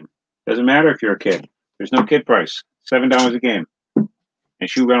 a game. Doesn't matter if you're a kid. There's no kid price. $7 a game. And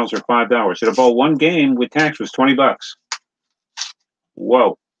shoe rentals are $5. So to bowl one game with tax was $20.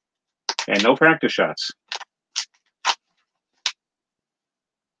 Whoa. And no practice shots.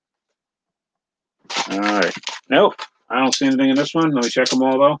 All right. Nope. I don't see anything in this one. Let me check them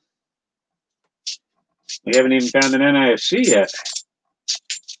all, though. We haven't even found an NIFC yet.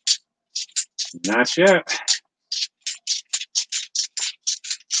 Not yet.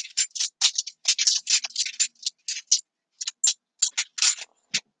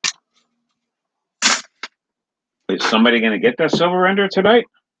 Is somebody going to get that silver ender tonight?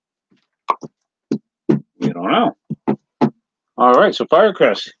 We don't know. All right, so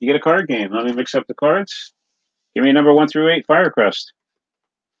Firecrest, you get a card game. Let me mix up the cards. Give me number 1 through 8, Firecrest.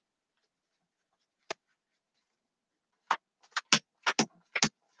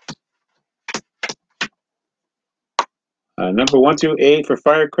 Number 1 through 8 for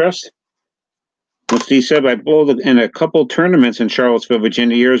Firecrest. What Steve said, I bowled in a couple tournaments in Charlottesville,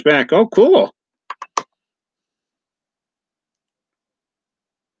 Virginia years back. Oh, cool.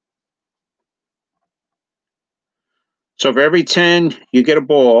 So for every 10, you get a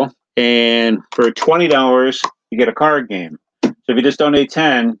ball, and for $20, you get a card game. So if you just donate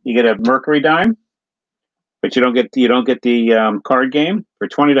 10, you get a Mercury dime, but you don't get the card game. For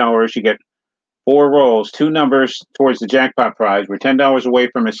 $20, you get 4 rolls, 2 numbers towards the jackpot prize. We're $10 away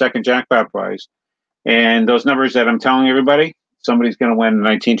from a second jackpot prize, and those numbers that I'm telling everybody, somebody's going to win a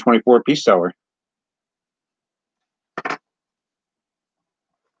 1924 Peace Teller.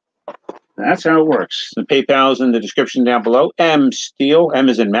 That's how it works. The PayPal's in the description down below. M Steele, M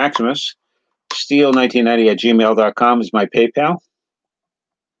is in Maximus. Steele1990@gmail.com is my PayPal.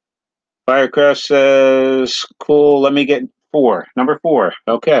 Firecrest says, cool, let me get 4. Number 4.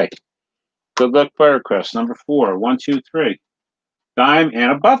 Okay. Good luck, Firecrest. Number 4. 1, 2, 3. Dime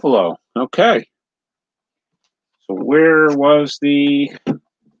and a buffalo. Okay. So where was the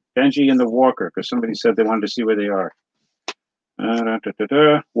Benji and the Walker? Because somebody said they wanted to see where they are.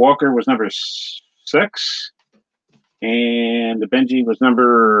 Walker was number 6, and the Benji was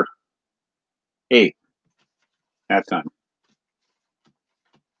number 8 that time.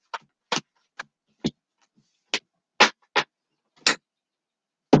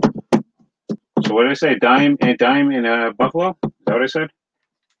 So what did I say? Dime and a buffalo? Is that what I said?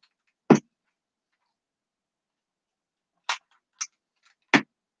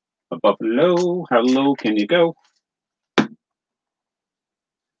 A buffalo. How low can you go?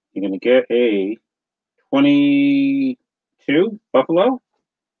 You're going to get a 22 buffalo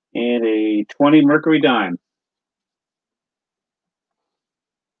and a 20 Mercury dime.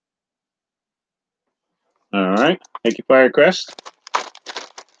 All right. Thank you, Firecrest.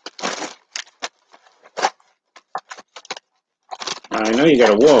 I know you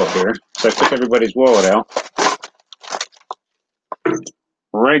got a wallet here, so I took everybody's wallet out.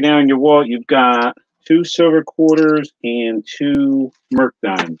 Right now in your wallet, you've got 2 silver quarters and 2 Merc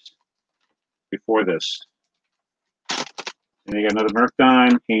dimes before this. And you got another Merc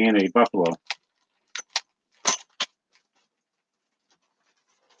dime and a buffalo.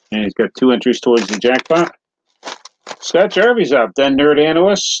 And he's got 2 entries towards the jackpot. Scott Jarvie's up, then Nerd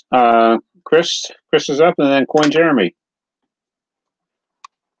Analyst. Chris is up, and then Coin Jeremy.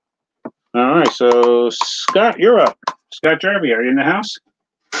 All right, so Scott, you're up. Scott Jarvie, are you in the house?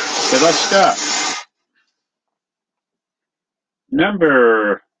 Good luck, Scott.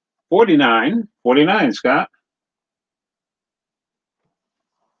 Number 49. 49, Scott.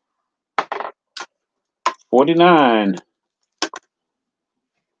 49.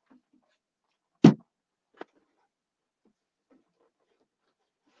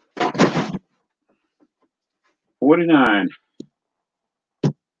 $49.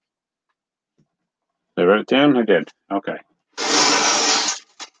 Did I write it down? I did. Okay.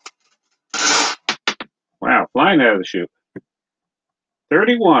 Wow, flying out of the chute.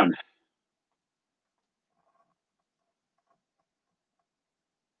 31.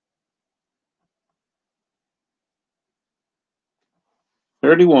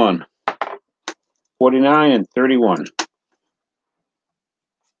 31. 49 and 31.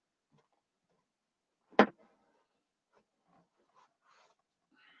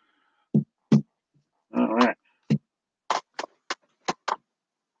 All right.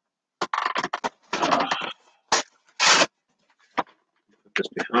 Put this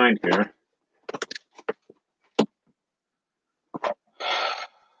behind here.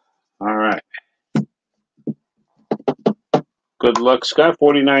 All right. Good luck, Scott.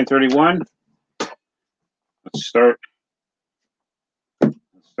 49-31. Let's start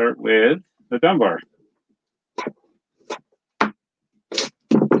with the Dunbar.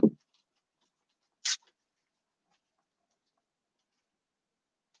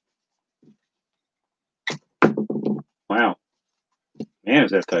 Wow. Man,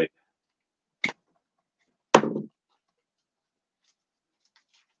 is that tight.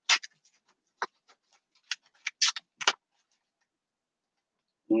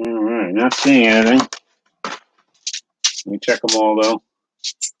 All right, not seeing anything. Let me check them all, though.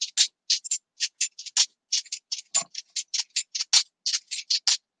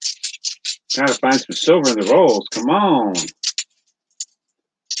 Gotta find some silver in the rolls. Come on.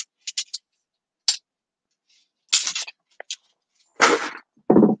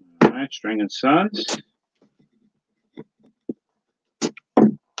 String and Sons.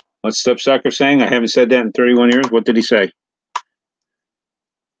 What's Step Sucker saying? I haven't said that in 31 years. What did he say?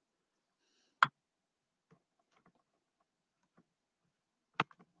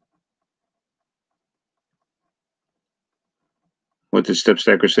 What did Step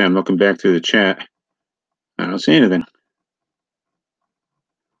Sucker say? I'm looking back through the chat. I don't see anything.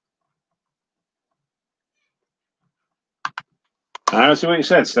 I don't see what you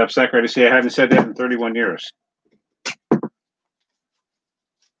said, Step Sucker. To see, I haven't said that in 31 years.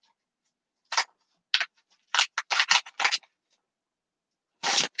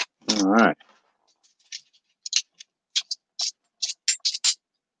 All right.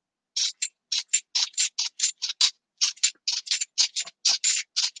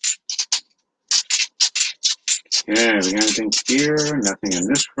 Yeah, we got anything here? Nothing in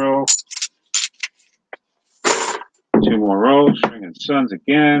this row. 2 more rows. String and Sons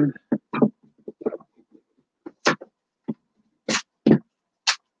again.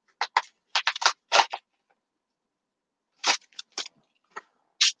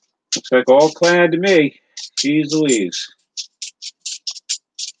 Looks like all clad to me. Jeez Louise.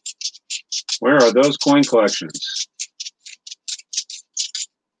 Where are those coin collections?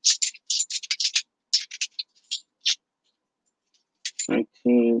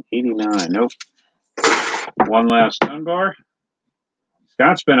 $19.89. Nope. One last Dunbar.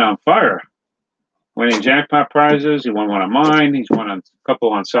 Scott's been on fire. Winning jackpot prizes. He won one on mine. He's won a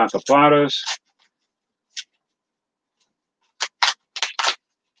couple on Santa Plata's.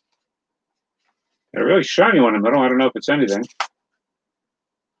 A really shiny one in the middle. I don't know if it's anything.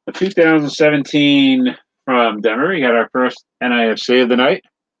 The 2017 from Denver. We got our first NIFC of the night.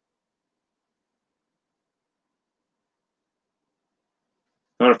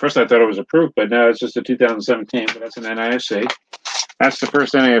 Well, at first I thought it was approved, but no, it's just a 2017, but that's an NIFC. That's the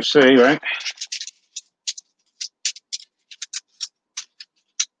first NIFC, right?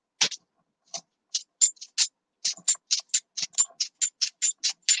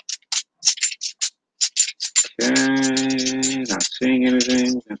 Okay, not seeing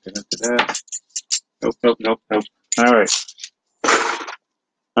anything. Nope, nope, nope, nope. All right.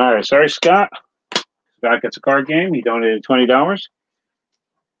 All right, sorry, Scott. Scott gets a card game. He donated $20.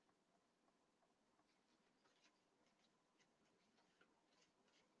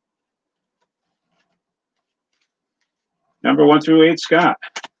 Number 1 through 8, Scott.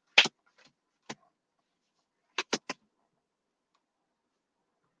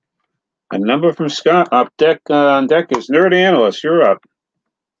 A number from Scott up deck on deck is Nerd Analyst. You're up.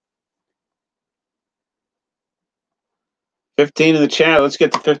 15 in the chat. Let's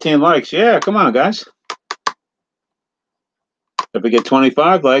get to 15 likes. Yeah, come on, guys. If we get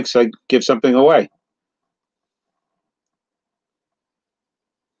 25 likes, I give something away.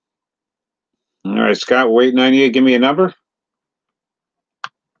 All right, Scott, wait 98. Give me a number.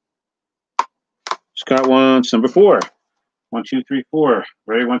 Scott wants number 4. 1, 2, 3, 4.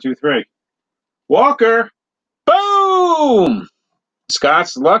 Ready? 1, 2, 3. Walker. Boom!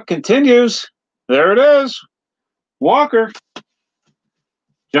 Scott's luck continues. There it is. Walker.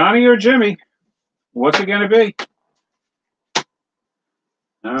 Johnny or Jimmy? What's it going to be?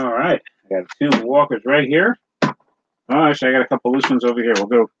 All right. I got 2 Walkers right here. Oh, actually, I got a couple loose ones over here. We'll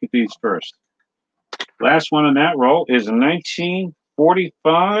go get these first. Last one in that roll is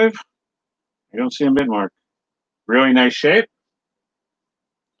 1945. I don't see a mid mark. Really nice shape.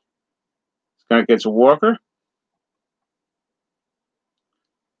 Scott gets a Walker.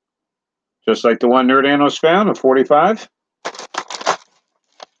 Just like the one Nerd Analyst found, a 45.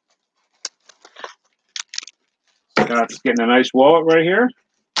 Scott's getting a nice wallet right here.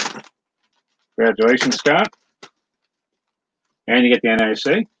 Congratulations, Scott. And you get the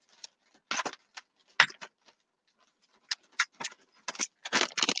NIC.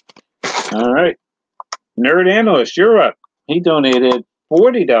 All right. Nerd Analyst, you're up. He donated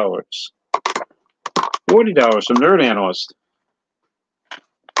 $40. $40 from Nerd Analyst.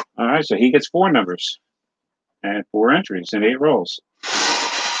 All right, so he gets 4 numbers and 4 entries in 8 rolls.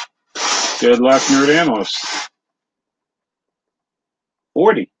 Good luck, Nerd Analyst.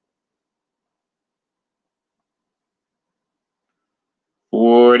 40.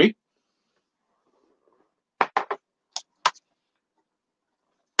 40.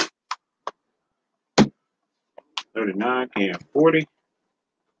 39 and 40.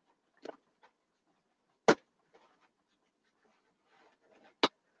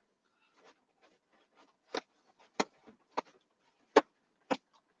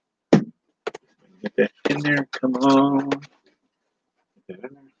 Get that in there. Come on. Get that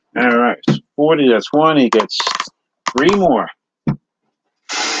in there. All right. 40, that's 1. He gets 3 more.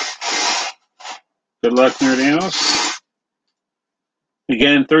 Good luck, nerd analysts.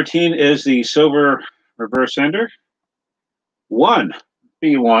 Again, 13 is the silver reverse ender. 1,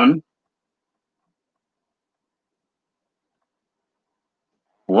 B1.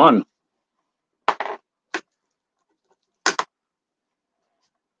 1.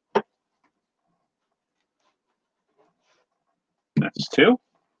 That's 2.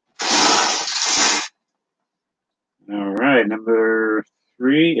 All right, number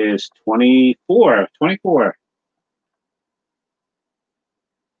 3 is 24. 24.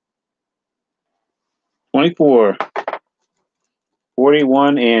 24.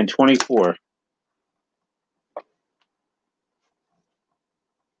 41 and 24.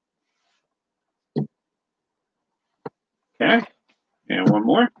 Okay, and one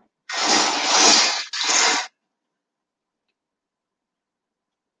more.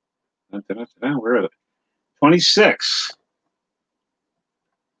 Where are they? 26.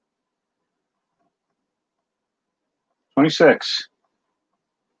 26.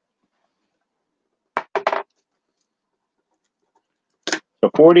 So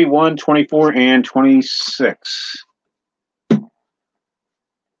 41, 24, and 26. All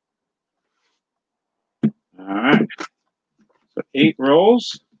right. So 8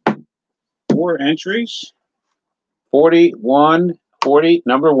 rolls, 4 entries. 41, 40,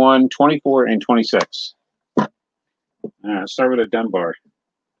 number 1, 24, and 26. All right, let's start with a Dunbar.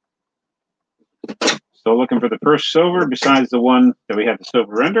 Still looking for the first silver besides the one that we have the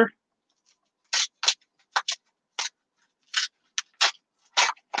silver ender.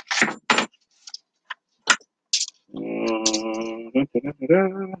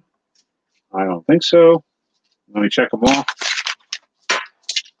 I don't think so. Let me check them all.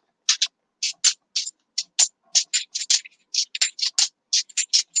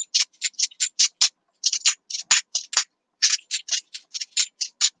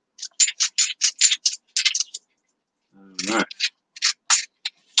 All right.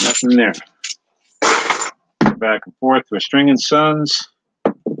 Nothing there. Back and forth with String and Sons.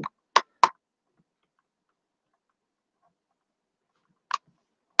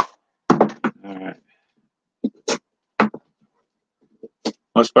 All right.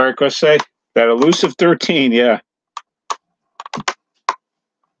 What's Barcus say? That elusive 13, yeah.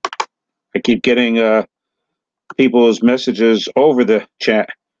 I keep getting people's messages over the chat.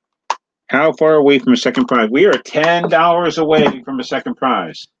 How far away from a second prize? We are $10 away from a second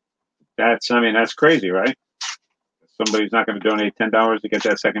prize. That's crazy, right? Somebody's not going to donate $10 to get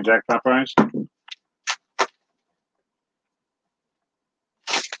that second jackpot prize.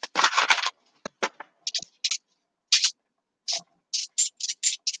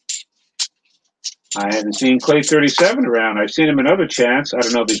 I haven't seen Clay 37 around. I've seen him in other chats. I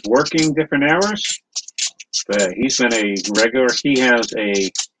don't know if he's working different hours, but he's been a regular. He has a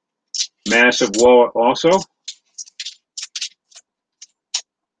massive wallet also.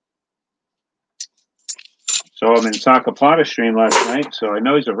 So I'm in Saka Plata stream last night, so I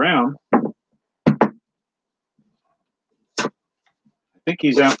know he's around. I think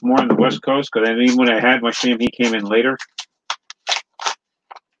he's out more on the West Coast, because even when I had my stream, he came in later.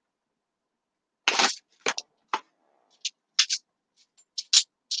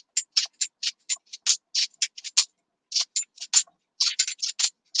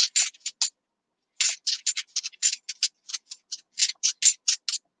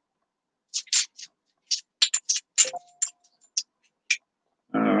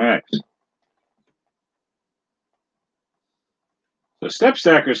 All right. So Step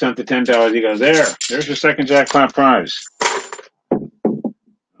Stacker sent the $10. He goes, there's your second jackpot prize.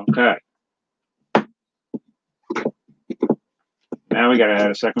 Okay. Now we got to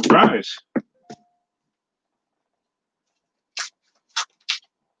add a second prize.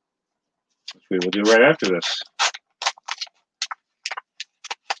 Which we will do right after this.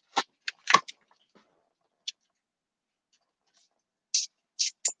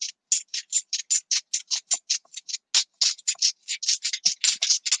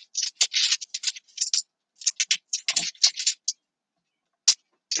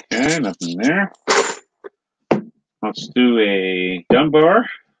 Okay, nothing there. Let's do a Dunbar.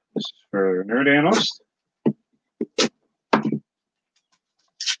 This is for Nerd Analyst.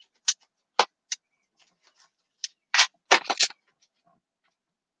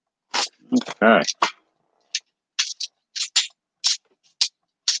 Okay.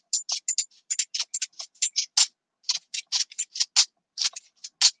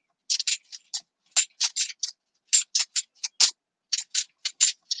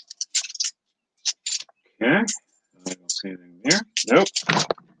 Okay. I don't see anything there. Nope.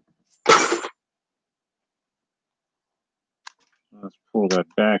 Let's pull that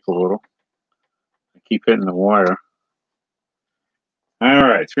back a little. I keep hitting the wire. All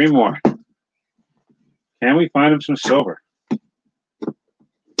right, 3 more. Can we find him some silver?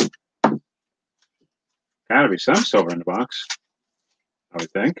 Gotta be some silver in the box, I would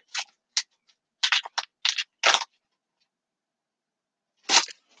think.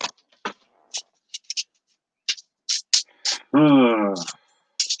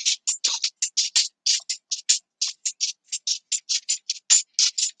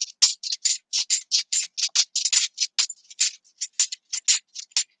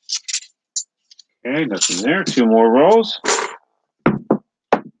 Okay, nothing there. 2 more rolls.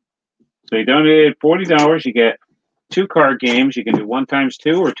 So you donated $40. You get 2 card games. You can do 1 times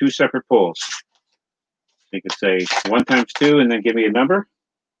 2 or 2 separate pulls. You could say 1 times 2 and then give me a number.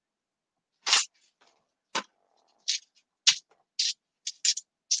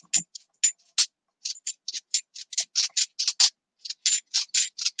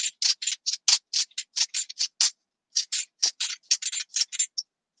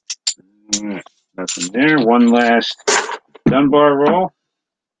 All right, nothing there. 1 last Dunbar roll.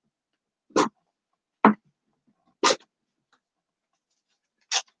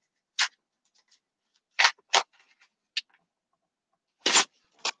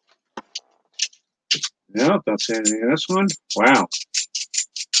 No, don't see anything in this one. Wow.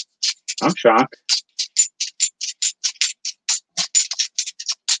 I'm shocked.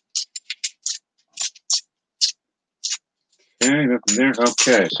 Okay, nothing there.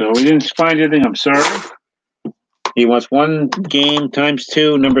 Okay, so we didn't find anything. I'm sorry. He wants 1 game times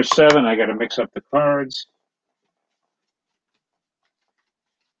 2, number 7. I got to mix up the cards.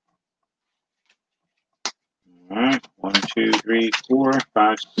 All right, 1, 2, 3, 4,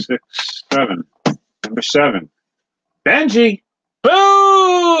 5, 6, 7. Number 7. Benji!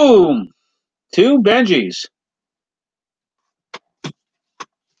 Boom! 2 Benjis.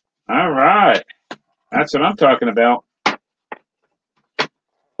 All right. That's what I'm talking about.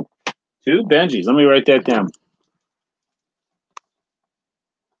 2 Benjis. Let me write that down.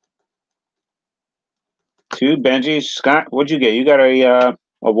 2 Benjis. Scott, what'd you get? You got a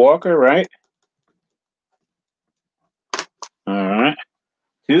Walker, right? All right.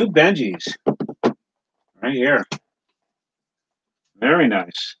 2 Benjis. Right here. Very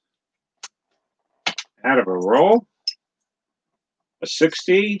nice. Out of a roll. A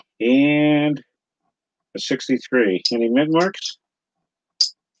 60 and a 63. Any mid marks?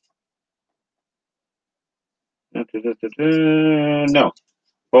 No.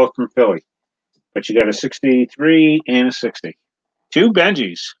 Both from Philly. But you got a 63 and a 60. 2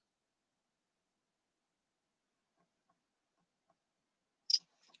 Benjis.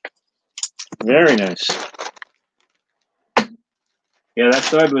 Very nice. Yeah, that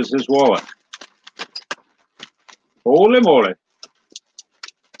side was his wallet. Holy moly.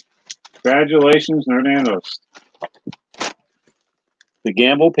 Congratulations, Nerdanos. The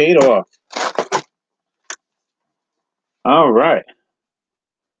gamble paid off. All right.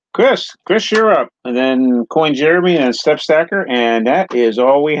 Chris, you're up. And then Coin Jeremy and Step Stacker, and that is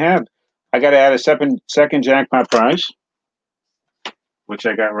all we have. I got to add a second jackpot prize, which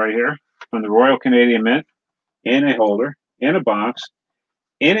I got right here from the Royal Canadian Mint, in a holder, in a box,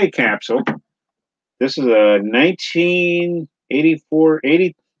 in a capsule. This is a 1984,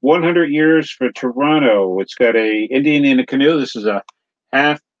 100 years for Toronto. It's got a Indian in a canoe. This is a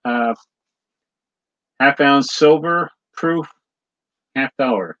half ounce silver proof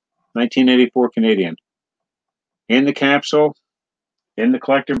 $50. 1984 Canadian. In the capsule, in the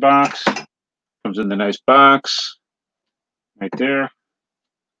collector box, comes in the nice box, right there.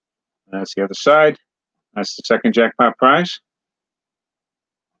 That's the other side. That's the second jackpot prize.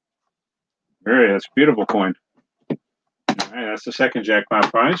 That's a beautiful coin. All right, that's the second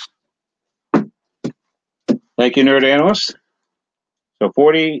jackpot prize. Thank you, Nerd Analyst. So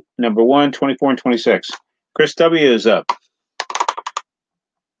 40, number 1, 24, and 26. Chris W. is up.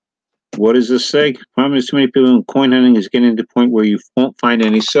 What does this say? Problem is too many people in coin hunting is getting to the point where you won't find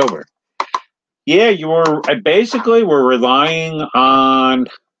any silver. Yeah, basically we're relying on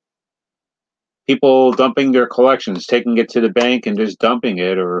people dumping their collections, taking it to the bank and just dumping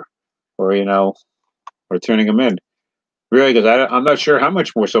it, or turning them in. Really, because I'm not sure how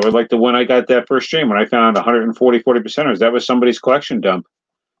much more silver. Like the one I got that first stream when I found 140 40%ers. That was somebody's collection dump.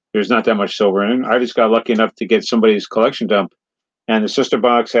 There's not that much silver in it. I just got lucky enough to get somebody's collection dump. And the sister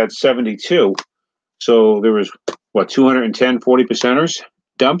box had 72. So there was, 210 40%ers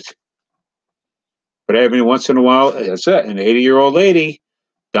dumped? But every once in a while, that's it. An 80-year-old lady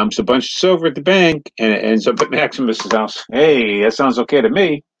dumps a bunch of silver at the bank, and it ends up at Maximus's house. Hey, that sounds okay to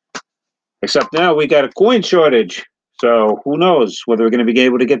me. Except now we got a coin shortage. So who knows whether we're going to be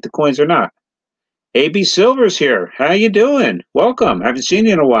able to get the coins or not. AB Silver's here. How you doing? Welcome. Haven't seen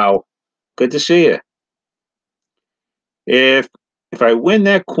you in a while. Good to see you. If I win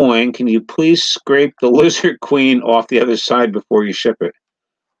that coin, can you please scrape the lizard queen off the other side before you ship it?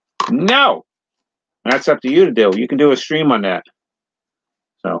 No. That's up to you to do. You can do a stream on that.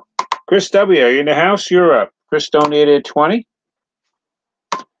 So, Chris W., are you in the house? You're up. Chris donated 20.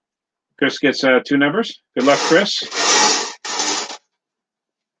 Chris gets 2 numbers. Good luck, Chris.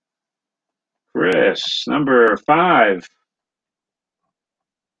 Chris, number 5.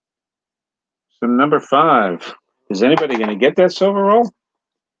 So number 5. Is anybody going to get that silver roll?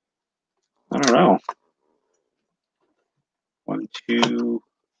 I don't know. 1, 2,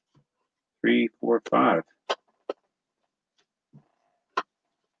 3, 4, 5.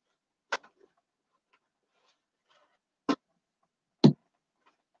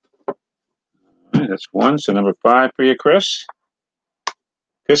 All right, that's 1. So number 5 for you, Chris.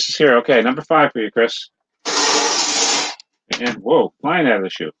 Chris is here. Okay, number 5 for you, Chris. And whoa, flying out of the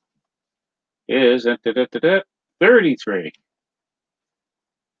chute is 33. 33.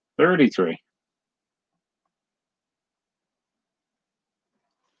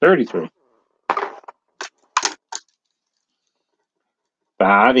 33.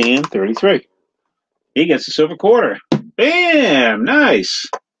 5 and 33. He gets the silver quarter. Bam! Nice.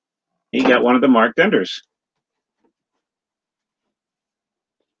 He got one of the marked enders.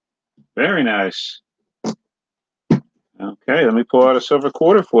 Very nice. Okay, let me pull out a silver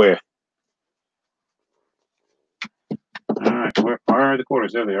quarter for you. All right, where are the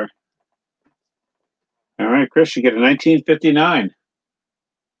quarters? There they are. All right, Chris, you get a 1959.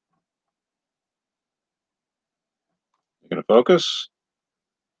 You gonna focus?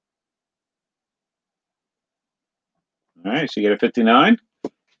 All right, so you get a 59.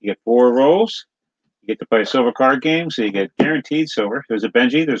 You get 4 rolls. You get to play a silver card game, so you get guaranteed silver. There's a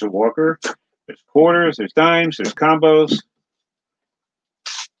Benji, there's a Walker, there's quarters, there's dimes, there's combos.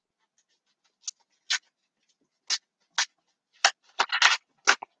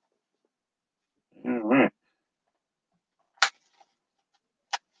 All right.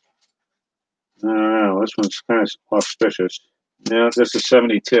 This one's kind of auspicious. No, this is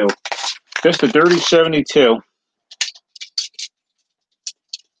 72. Just a dirty 72.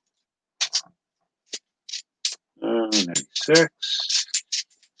 Oh, 96.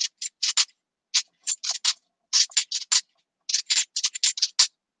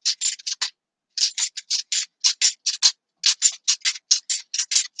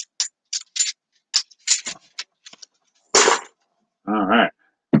 All right.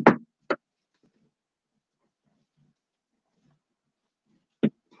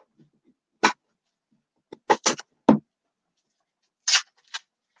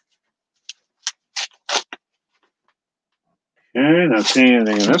 Okay, not seeing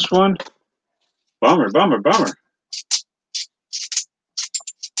anything in this one. Bummer, bummer, bummer.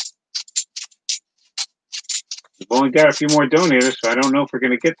 We've only got a few more donators, so I don't know if we're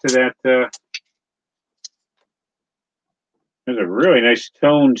going to get to that. There's a really nice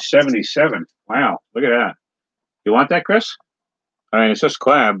toned 77. Wow, look at that. You want that, Chris? I mean, it's just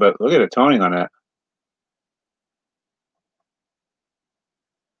clad, but look at the toning on that.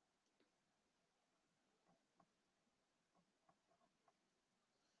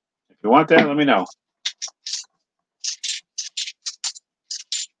 If you want that, let me know.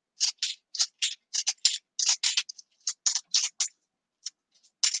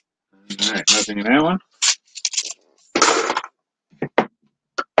 All right, nothing in that one.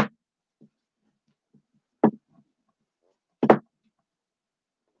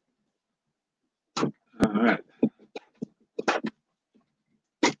 All right.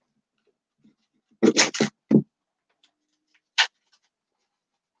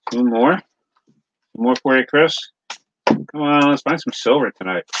 Two more. Two more for you, Chris. Come on, let's find some silver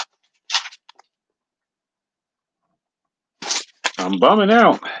tonight. I'm bumming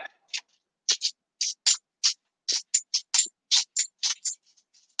out.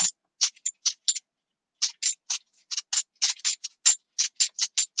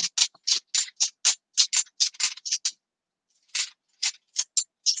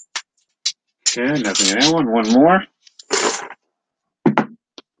 Okay, nothing in that one. One more.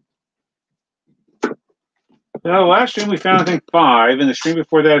 So last stream we found, I think, 5. And the stream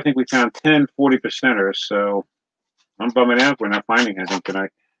before that, I think we found 10 40%ers. So I'm bumming out. We're not finding anything tonight.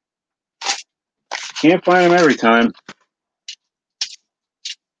 Can't find them every time.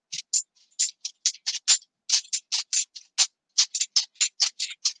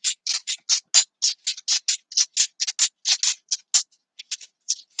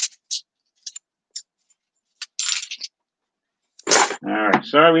 All right.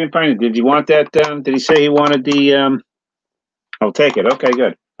 Sorry, we didn't find it. Did you want that? Did he say he wanted the? I'll take it. Okay,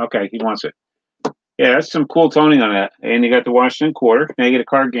 good. Okay, he wants it. Yeah, that's some cool toning on that. And you got the Washington quarter. Now you get a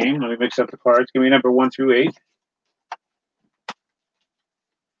card game. Let me mix up the cards. Give me number 1 through 8.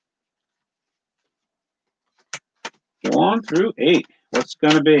 One through 8. What's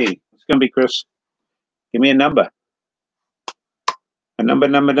gonna be? What's gonna be, Chris? Give me a number. A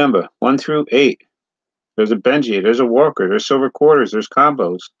number. 1 through 8. There's a Benji. There's a Walker. There's silver quarters. There's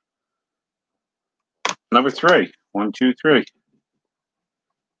combos. Number 3. 1, 2, 3.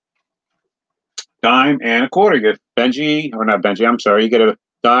 Dime and a quarter. You get Benji, or not Benji. I'm sorry. You get a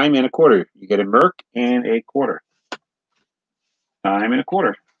dime and a quarter. You get a Merc and a quarter. Dime and a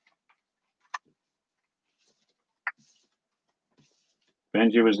quarter.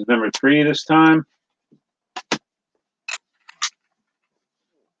 Benji was number 3 this time.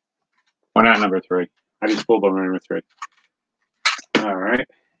 Or not number 3. I just pulled over number 3. All right.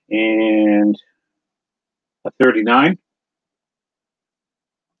 And a 39.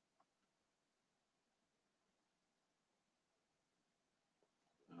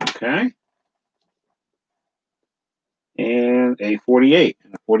 Okay. And a 48.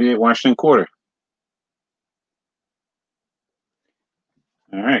 A 48 Washington quarter.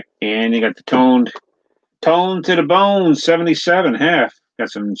 All right. And you got the toned to the bone, 77 half. Got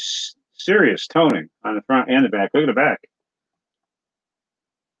some serious toning on the front and the back. Look at the back.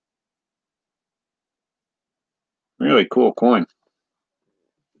 Really cool coin.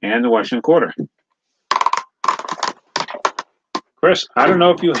 And the Washington quarter. Chris, I don't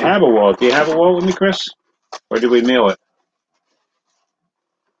know if you have a wallet. Do you have a wallet with me, Chris? Or did we mail it?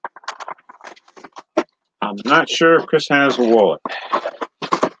 I'm not sure if Chris has a wallet.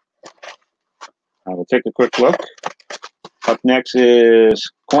 I will take a quick look. Up next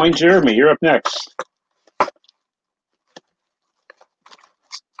is Coin Jeremy. You're up next.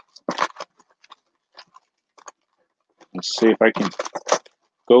 Let's see if I can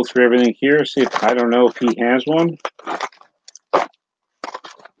go through everything here. See if I don't know if he has one.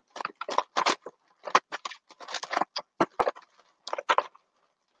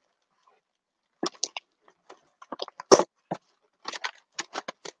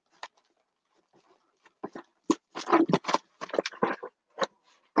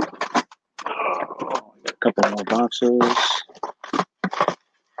 Couple more boxes.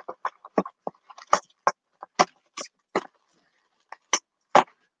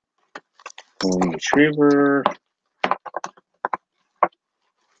 Golden Retriever.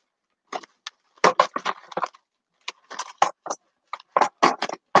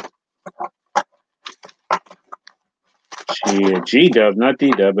 G-Dub, not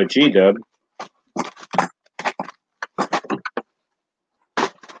D-Dub, but G-Dub.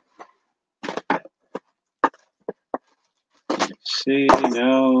 See,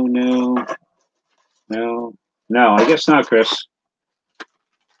 no, I guess not, Chris.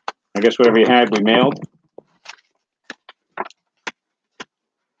 I guess whatever you had, we mailed.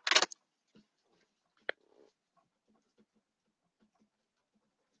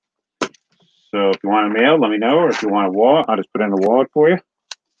 So if you want a mail, let me know, or if you want a wallet, I'll just put in a wallet for you.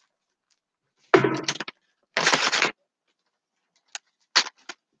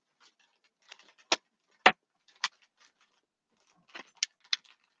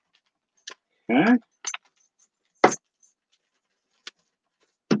 Okay.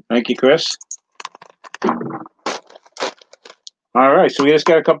 Thank you, Chris. All right, so we just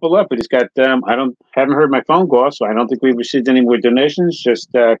got a couple left. We just got haven't heard my phone go off, so I don't think we've received any more donations.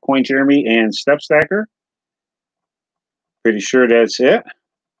 Just Coin Jeremy and Step Stacker. Pretty sure that's it.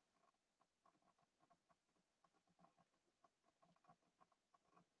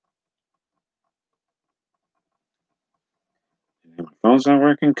 My phone's not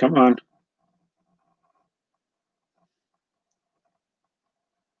working. Come on.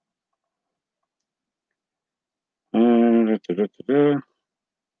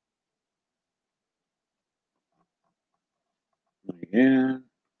 Yeah.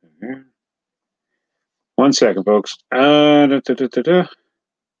 One second, folks. Oh, and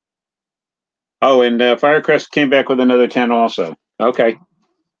Firecrest came back with another 10 also. Okay.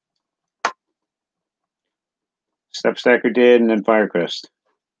 Step Stacker did, and then Firecrest.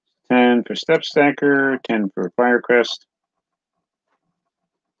 10 for Step Stacker, 10 for Firecrest.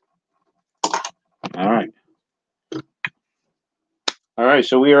 All right. All right,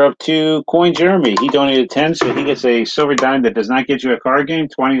 so we are up to Coin Jeremy. He donated 10, so he gets a silver dime that does not get you a card game.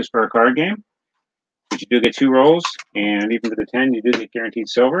 20 is for a card game. But you do get 2 rolls, and even for the 10, you do get guaranteed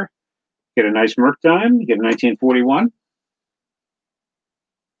silver. Get a nice Merc dime. You get a 1941.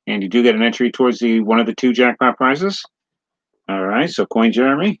 And you do get an entry towards one of the 2 jackpot prizes. All right. right, so coin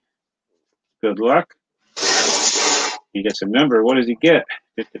Jeremy. Good luck. He gets a number. What does he get?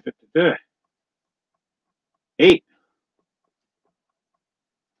 8.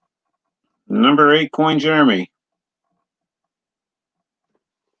 Number 8, coin Jeremy.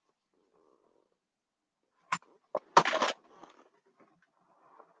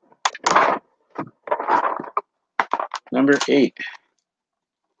 Number 8.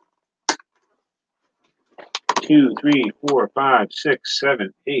 2, 3, 4, 5, 6,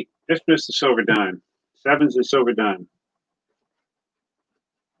 7, 8. Just missed the silver dime. 7's the silver dime.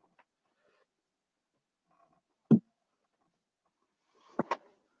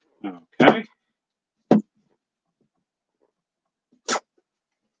 Okay.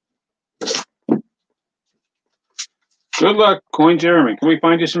 Good luck, coin Jeremy. Can we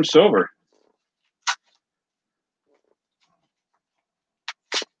find you some silver?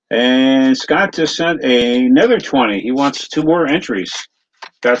 And Scott just sent another 20. He wants 2 more entries.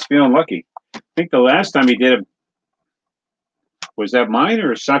 Scott's feeling lucky. I think the last time he did it, was that mine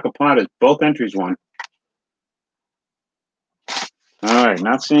or Sakapata's? Both entries won. All right,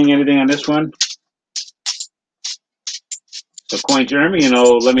 not seeing anything on this one. So coin Jeremy,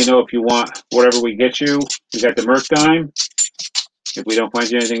 let me know if you want whatever we get you. We got the Merc dime. If we don't find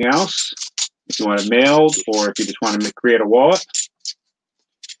you anything else, if you want it mailed, or if you just want to create a wallet.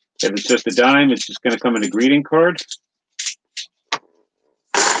 If it's just a dime, it's just going to come in a greeting card.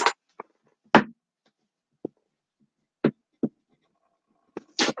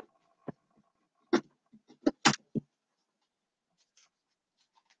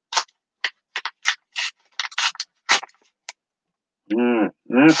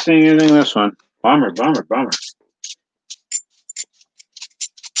 Not seeing anything in this one. Bummer.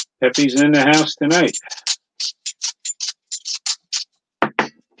 Pepe's in the house tonight.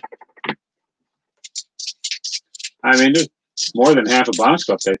 I mean, there's more than half a box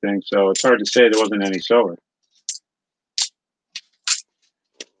left, I think, so it's hard to say there wasn't any silver.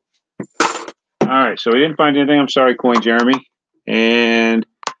 All right, so we didn't find anything. I'm sorry, coin Jeremy. And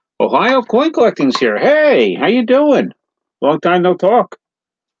Ohio Coin Collecting's here. Hey, how you doing? Long time no talk.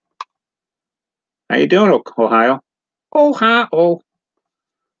 How you doing, Ohio? Ohio.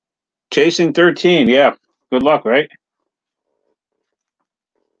 Chasing 13, yeah. Good luck, right?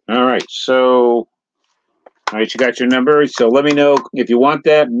 All right, so... All right, you got your number. So let me know if you want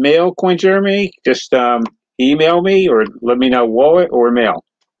that mail, coin Jeremy. Just email me or let me know wallet or mail.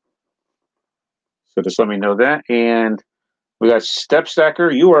 So just let me know that. And we got Step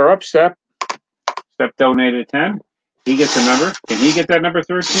Stacker. You are up, Step. Step donated 10. He gets a number. Can he get that number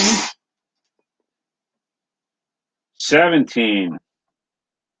 13? 17.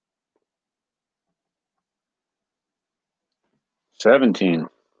 17.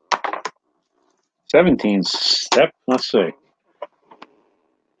 17. Step. Let's see.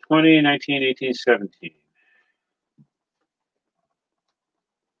 20, 19, 18, 17.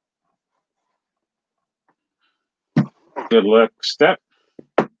 Good luck, Step.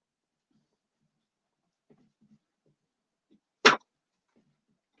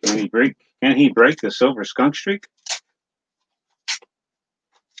 Can he break the silver skunk streak?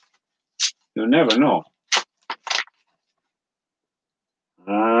 You'll never know.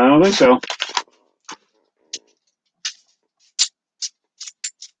 I don't think so.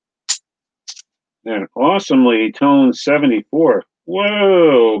 An awesomely toned 74.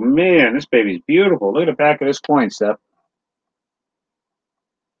 Whoa, man, this baby's beautiful. Look at the back of this coin, Steph.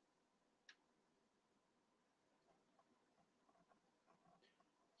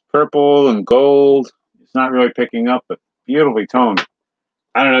 Purple and gold. It's not really picking up, but beautifully toned.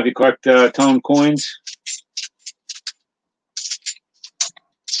 I don't know if you collect toned coins.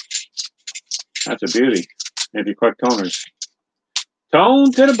 That's a beauty. If you collect toners.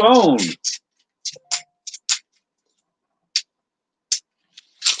 Tone to the bone.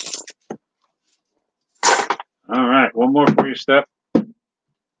 All right, one more for you, Steph.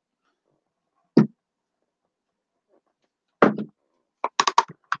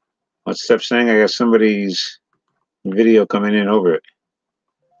 What's Steph saying? I got somebody's video coming in over it.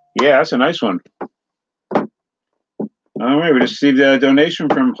 Yeah, that's a nice one. All right, we received a donation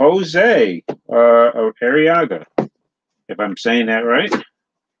from Jose Arriaga, if I'm saying that right.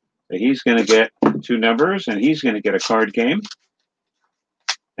 So he's going to get 2 numbers, and he's going to get a card game.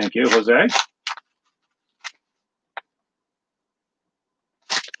 Thank you, Jose.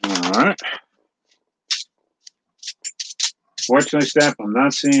 All right. Fortunately, Steph, I'm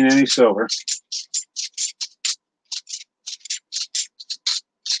not seeing any silver.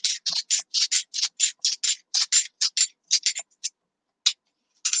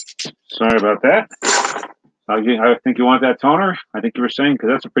 Sorry about that. I think you want that toner. I think you were saying because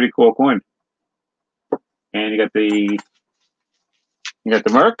that's a pretty cool coin. And you got the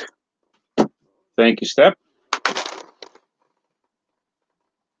Merc. Thank you, Step.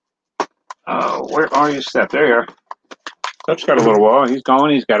 Oh, where are you, Step? There you are. Step's got a little wallet. He's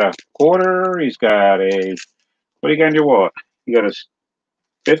going. He's got a quarter. He's got a. What do you got in your wallet? You got a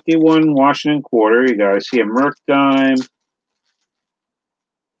 51 Washington quarter. You got. I see a Merc dime.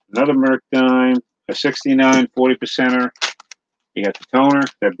 Another Merc dime. A 69 40%er. You got the toner.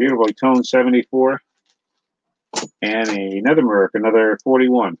 That beautiful tone 74. And another Merc. Another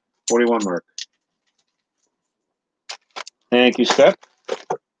 41 Merc. Thank you, Steph.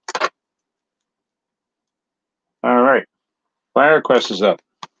 All right. Firecrest is up.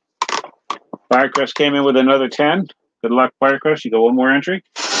 Firecrest came in with another 10. Good luck, Firecrest. You got one more entry.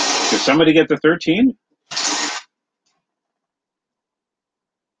 Did somebody get the 13?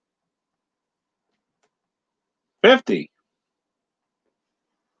 $50.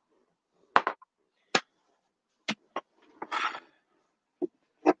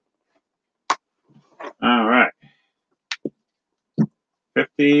 All right.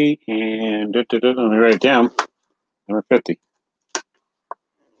 50 and let me write it down. Number 50.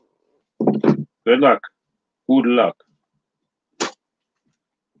 Good luck. Good luck.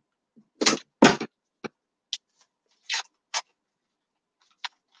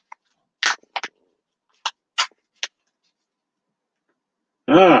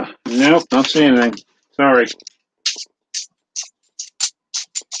 Nope, don't see anything. Sorry.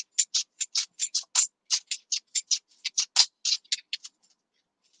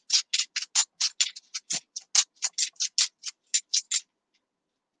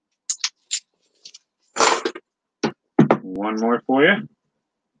 One more for you.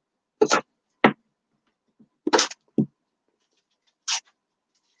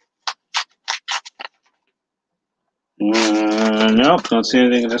 Nope, don't see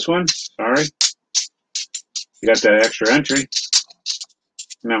anything in this one. Sorry. You got that extra entry.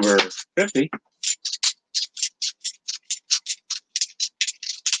 Number 50.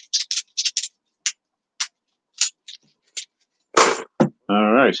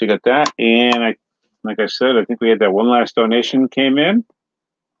 All right, so you got that. And like I said, I think we had that one last donation came in.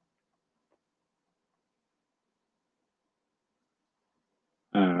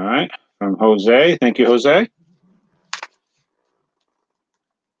 All right, from Jose. Thank you, Jose.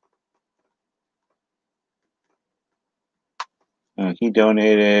 He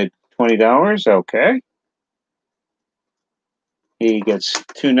donated $20. Okay. He gets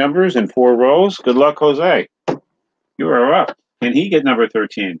 2 numbers and 4 rolls. Good luck, Jose. You are up. Can he get number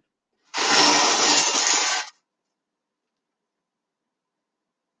 13?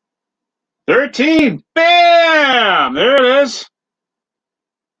 $13! Bam! There it is.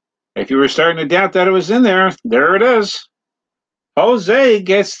 If you were starting to doubt that it was in there, there it is. Jose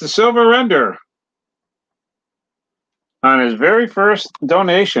gets the silver render on his very first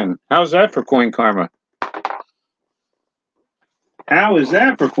donation. How's that for Coin Karma? How is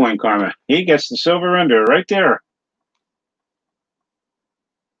that for Coin Karma? He gets the silver render right there.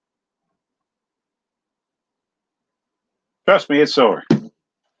 Trust me, it's silver. So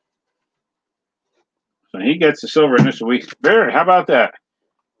he gets the silver initial week. Barrett, how about that?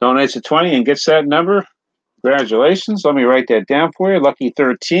 Donates a 20 and gets that number. Congratulations. Let me write that down for you. Lucky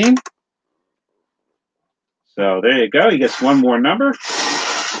 13. So there you go. He gets one more number.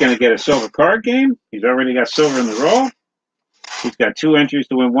 He's going to get a silver card game. He's already got silver in the roll. He's got 2 entries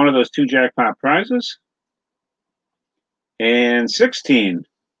to win one of those 2 jackpot prizes. And 16.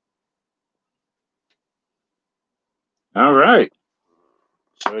 All right.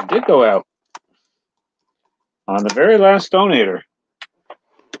 So it did go out on the very last donator.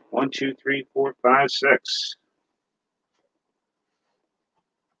 1, 2, 3, 4, 5, 6.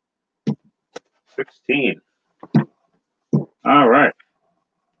 16. All right.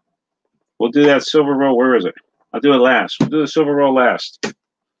 We'll do that silver roll. Where is it? I'll do it last. We'll do the silver roll last.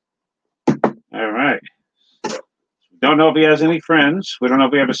 All right. Don't know if he has any friends. We don't know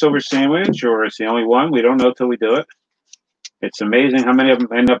if we have a silver sandwich or it's the only one. We don't know till we do it. It's amazing how many of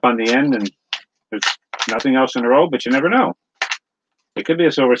them end up on the end and there's nothing else in a row, but you never know. It could be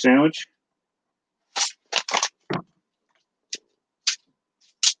a silver sandwich.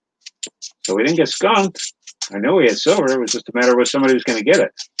 So we didn't get skunked. I know we had silver. It was just a matter of somebody was going to get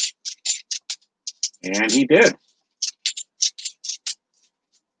it. And he did.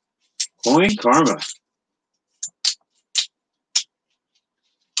 Coin Karma.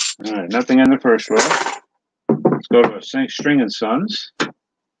 All right, nothing in the first row. Let's go to a String and Sons. 2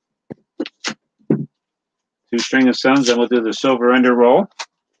 String and Sons, then we'll do the silver ender roll.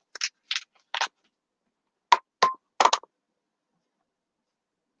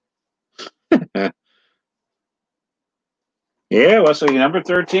 Yeah, Wesley, number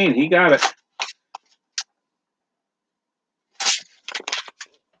 13. He got it.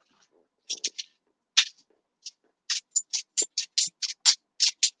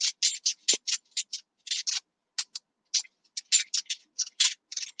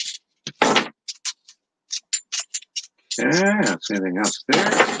 Yeah, I don't see anything else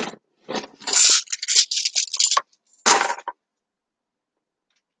there.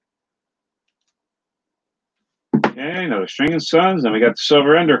 Okay, another String and Sons. Then we got the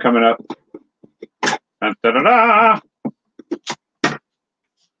Silver Ender coming up. Dun, da, da, da.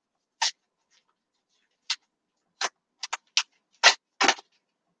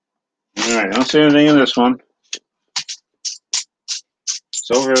 All right, I don't see anything in this one.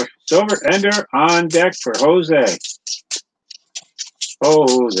 Silver Ender on deck for Jose.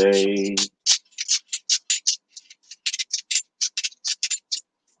 Jose.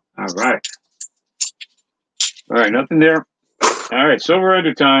 All right. All right, nothing there. All right, Silver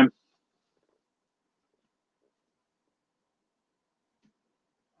Ender time.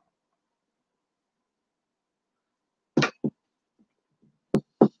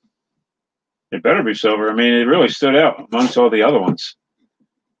 It better be silver. I mean, it really stood out amongst all the other ones.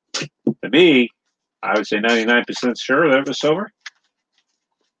 To me, I would say 99% sure that it was silver.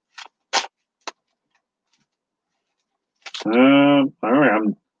 All right,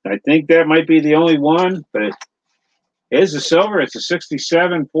 I think that might be the only one, but it is a silver. It's a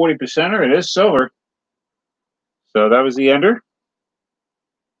 67 40%er. It is silver. So that was the ender.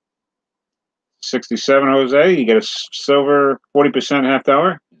 67 Jose. You get a silver 40% half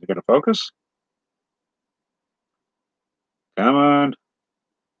hour. You got to focus. Come on.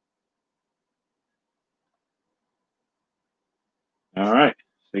 All right.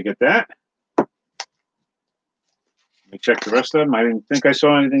 So you get that. Let me check the rest of them. I didn't think I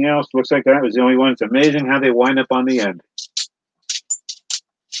saw anything else. Looks like that was the only one. It's amazing how they wind up on the end.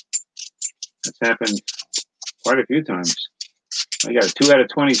 That's happened quite a few times. I got a 2 out of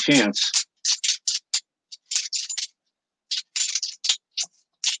 20 chance.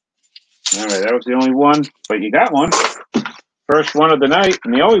 All right, that was the only one, but you got one. First one of the night,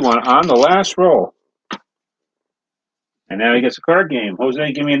 and the only one on the last roll. And now he gets a card game.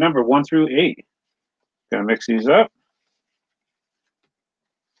 Jose, give me a number 1 through 8. Gonna mix these up.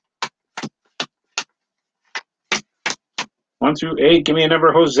 1 through 8. Give me a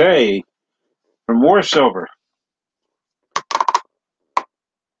number, Jose, for more silver.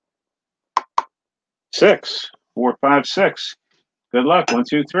 6, 4, 5, 6. Good luck. 1,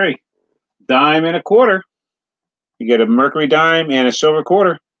 2, 3. Dime and a quarter. You get a mercury dime and a silver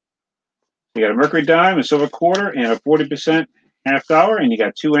quarter. You got a mercury dime, a silver quarter, and a 40% half dollar, and you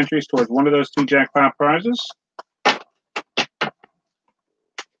got 2 entries towards one of those 2 jackpot prizes.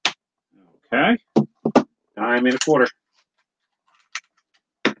 Okay. Dime and a quarter.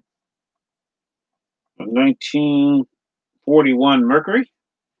 1941 mercury.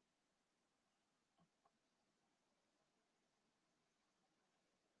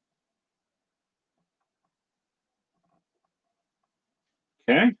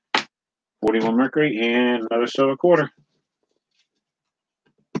 Okay. 41 mercury and another silver quarter.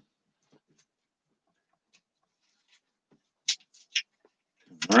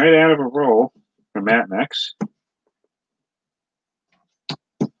 Right out of a roll from Matt Max.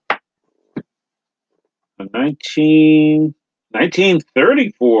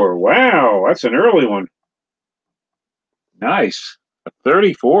 1934. Wow, that's an early one. Nice. A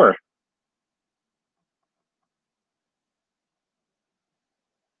 34.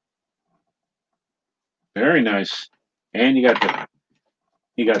 Very nice. And you got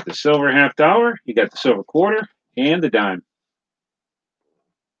the silver half dollar, you got the silver quarter, and the dime.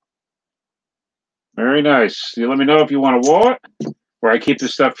 Very nice. You let me know if you want a wallet, where I keep the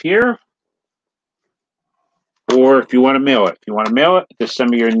stuff here, or if you want to mail it. If you want to mail it, just send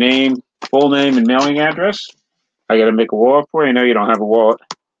me your name, full name, and mailing address. I got to make a wallet for you. I know you don't have a wallet.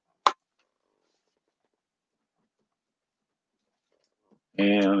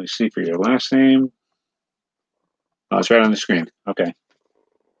 And let me see for your last name. Oh, it's right on the screen. Okay.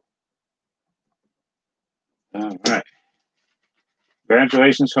 All right.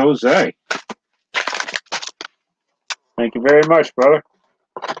 Congratulations, Jose. Thank you very much, brother.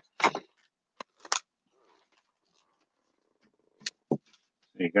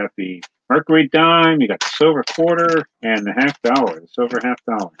 You got the mercury dime, you got the silver quarter, and the half dollar, the silver half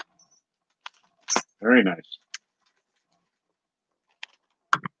dollar. Very nice.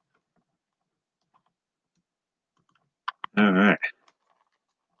 All right.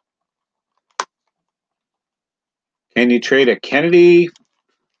 Can you trade a Kennedy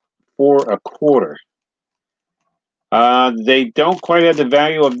for a quarter. They don't quite have the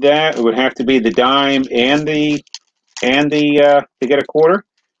value of that. It would have to be the dime and the to get a quarter.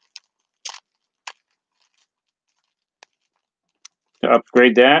 To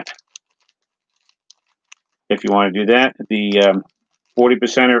upgrade that, if you want to do that, the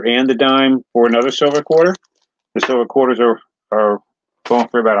 40%er and the dime for another silver quarter. The silver quarters are going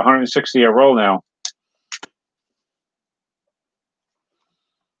for about 160 a roll now.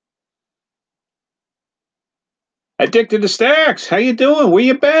 Addicted to Stacks, how you doing? Where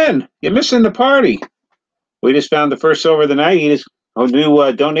you been? You're missing the party. We just found the first silver of the night. Our new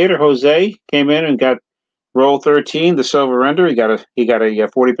donator Jose came in and got roll 13, the silver render. He got a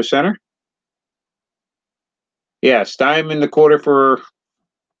 40%er. Yes, dime in the quarter for.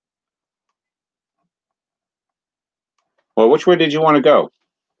 Well, which way did you want to go?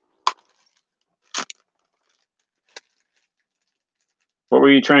 What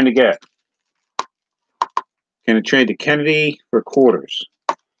were you trying to get? Can it trade to Kennedy for quarters?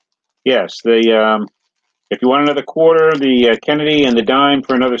 Yes, the if you want another quarter, the Kennedy and the dime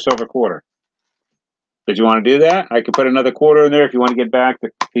for another silver quarter. Did you want to do that? I could put another quarter in there if you want to get back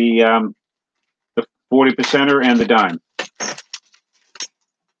the 40%er and the dime.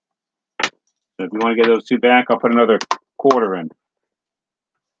 So if you want to get those two back, I'll put another quarter in.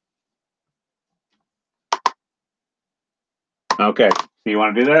 Okay, so you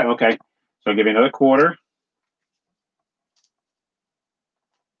want to do that? Okay, so I'll give you another quarter.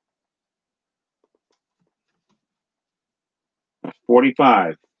 That's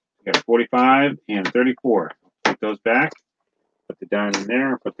 45. You got 45 and 34. Put those back. Put the dime in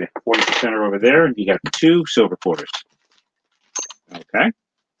there. Put the 40%er over there. And you got 2 silver quarters. Okay.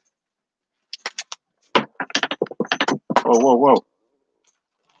 Whoa, whoa, whoa.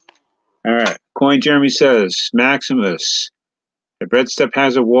 All right. Coin Jeremy says, Maximus, if Red Step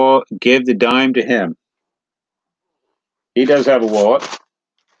has a wallet, give the dime to him. He does have a wallet.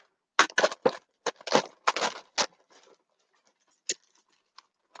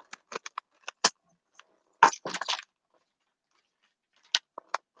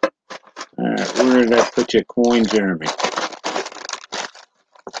 All right. Where did I put your Coin Jeremy?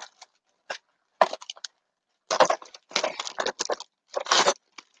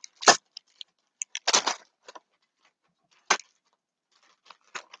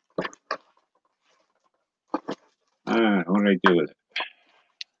 What did I do with it?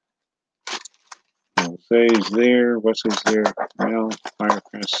 Jose's there. Wesley's there. Mel,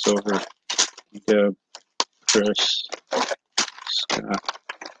 Firecrest, Silver, Deb, Chris, Scott,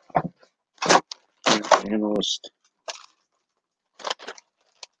 Analyst.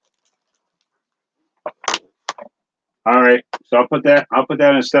 All right. So I'll put that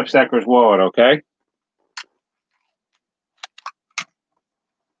in a Step Stacker's wallet. Okay.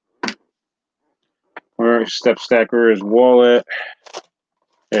 Where Step Stacker's wallet.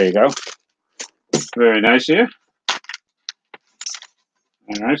 There you go. Very nice here.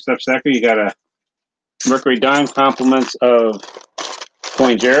 All right, Step Stacker, you got a Mercury Dime, compliments of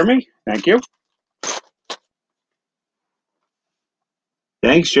Coin Jeremy. Thank you.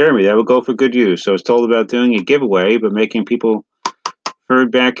 Thanks, Jeremy. That will go for good use. So I was told about doing a giveaway, but making people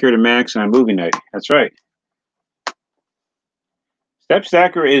herd back here to Max on movie night. That's right. Step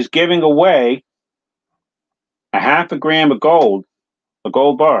Stacker is giving away a half a gram of gold, a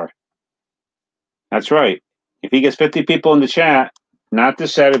gold bar. That's right. If he gets 50 people in the chat, not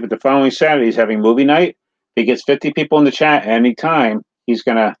this Saturday, but the following Saturday, he's having movie night. If he gets 50 people in the chat any time, he's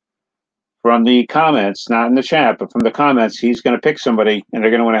going to, from the comments, not in the chat, but from the comments, he's going to pick somebody, and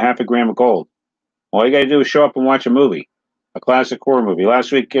they're going to win a half a gram of gold. All you got to do is show up and watch a movie, a classic horror movie.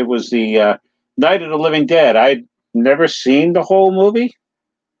 Last week, it was the Night of the Living Dead. I'd never seen the whole movie,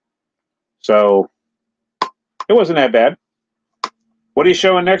 so it wasn't that bad. What are you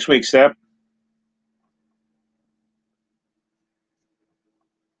showing next week, Steph?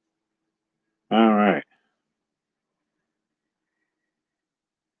 All right.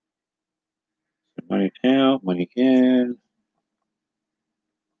 Money out, money in.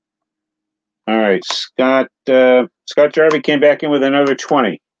 All right, Scott Jarvie came back in with another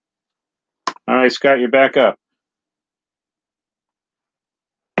 20. All right, Scott, you're back up.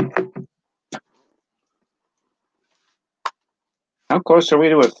 How close are we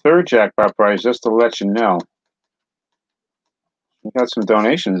to a third jackpot prize, just to let you know? We got some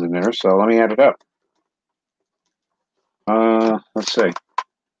donations in there, so let me add it up. Let's see.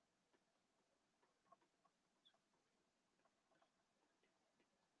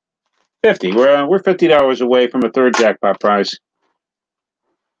 $50. We're $50 away from a third jackpot prize.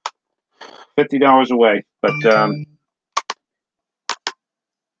 $50 away, but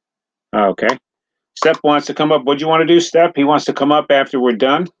Okay. Step wants to come up. What do you want to do, Step? He wants to come up after we're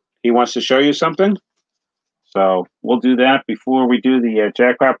done. He wants to show you something. So we'll do that before we do the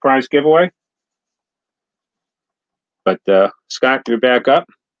jackpot prize giveaway. But Scott, you're back up.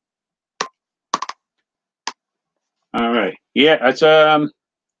 All right. Yeah, that's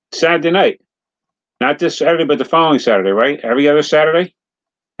Saturday night. Not this Saturday, but the following Saturday, right? Every other Saturday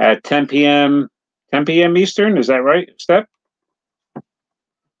at 10 p.m. 10 p.m. Eastern. Is that right, Step?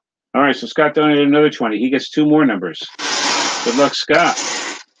 All right. So Scott donated another 20. He gets 2 more numbers. Good luck, Scott.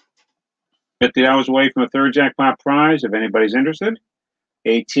 $50 away from a third jackpot prize, if anybody's interested.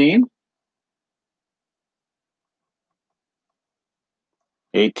 18.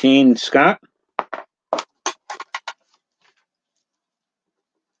 18, Scott.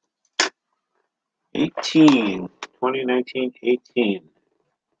 18. 2019, 18.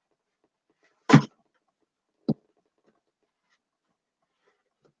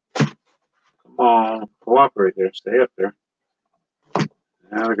 Come on, cooperate there. Stay up there.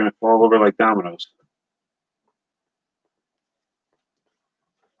 Now they're going to fall over like dominoes.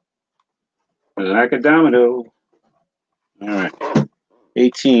 Like a domino. All right.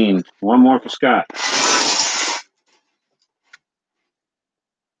 18. 1 more for Scott.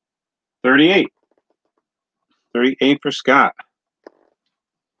 38. 38 for Scott.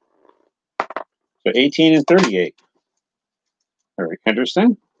 So 18 and 38. Very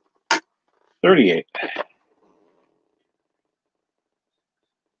interesting. 38.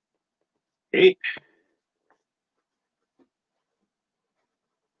 8.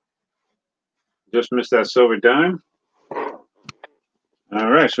 Just missed that silver dime. All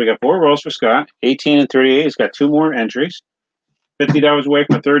right, so we got 4 rolls for Scott. 18 and 38. He's got 2 more entries. $50 away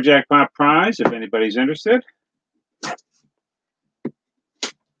from a third jackpot prize, if anybody's interested.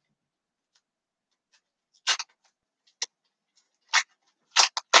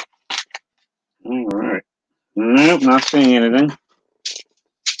 All right. Nope, not seeing anything.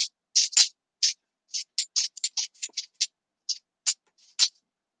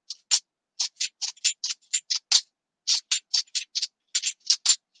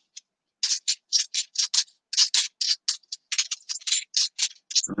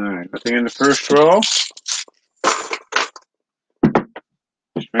 All right, nothing in the first roll.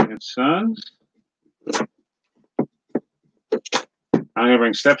 Strength and Sons. I'm going to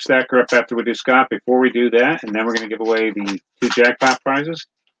bring Step Stacker up after we do Scott before we do that, and then we're going to give away the 2 jackpot prizes.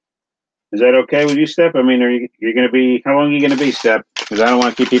 Is that okay with you, Step? I mean, you're going to be, how long are you going to be, Step? Because I don't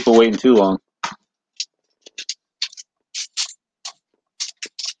want to keep people waiting too long.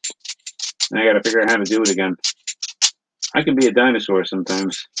 I got to figure out how to do it again. I can be a dinosaur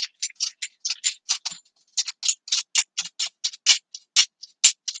sometimes.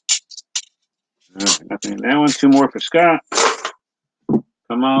 All right, nothing in that one. 2 more for Scott.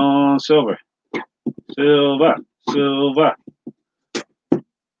 Come on, Silver. Silver. Silver.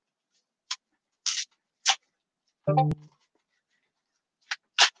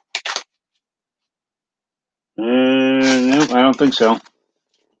 Nope, I don't think so.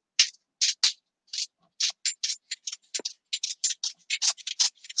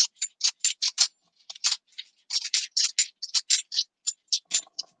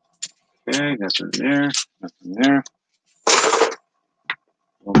 Okay, nothing there. Nothing there.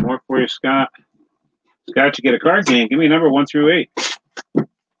 1 more for you, Scott. Scott, you get a card game. Give me a number 1 through 8.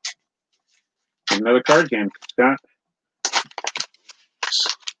 Another card game, Scott.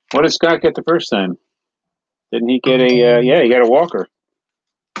 What did Scott get the first time? Didn't he get a, yeah, he got a walker.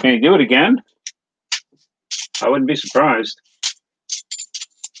 Can he do it again? I wouldn't be surprised.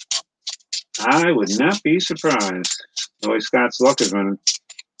 I would not be surprised. The way Scott's luck is running.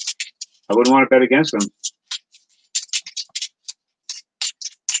 I wouldn't want to bet against him.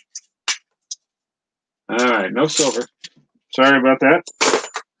 All right, no silver. Sorry about that.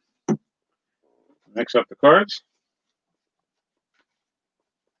 Mix up the cards.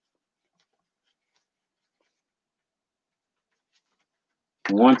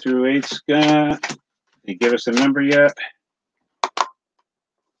 1 through 8, Scott. Did you give us a number yet?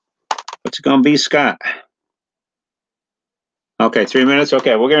 What's it going to be, Scott? Okay, 3 minutes.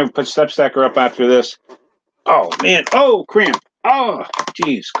 Okay, we're going to put Step Stacker up after this. Oh, man. Oh, cramp. Oh,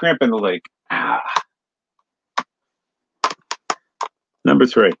 geez. Cramp in the leg. Ah. Number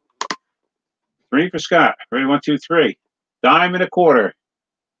 3. 3 for Scott. Ready? 1, 2, 3. Dime and a quarter.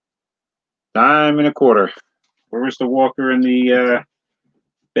 Dime and a quarter. Where was the walker in the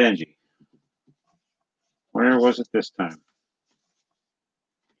Benji? Where was it this time?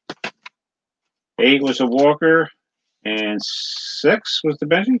 8 was a walker, and 6 was the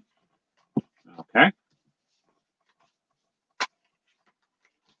Benji? Okay.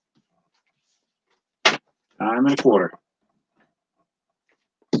 Time and a quarter.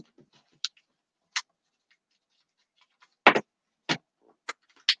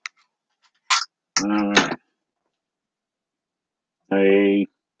 All right. A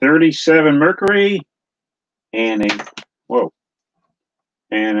 37 Mercury and a, whoa.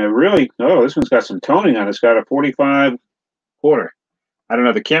 And a really, oh, this one's got some toning on it. It's got a 45 quarter. I don't know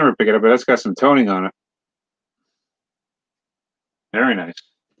if the camera pick it up, but that's got some toning on it. Very nice.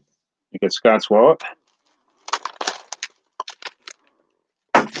 You get Scott's wallet.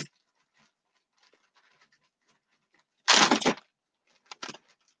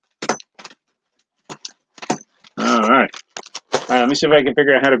 All right. All right, let me see if I can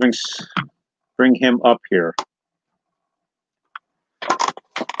figure out how to bring him up here.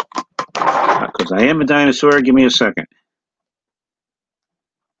 Because I am a dinosaur. Give me a second.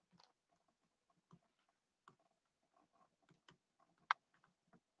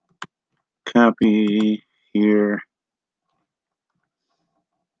 Copy here.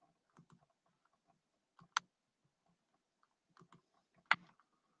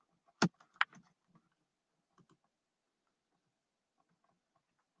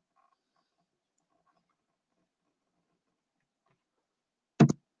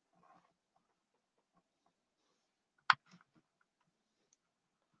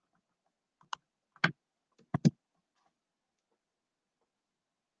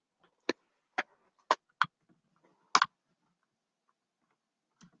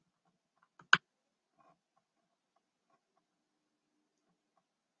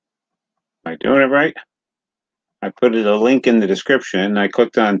 Am I doing it right? I put a link in the description. I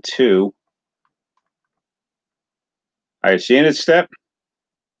clicked on 2. Are you seeing it, Step?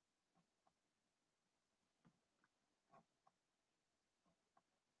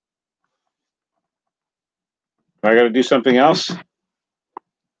 I got to do something else?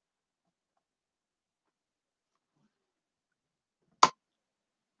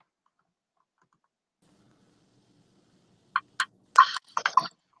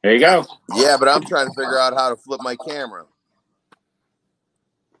 There you go. Yeah, but I'm trying to figure out how to flip my camera.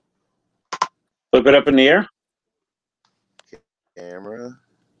 Flip it up in the air. Camera.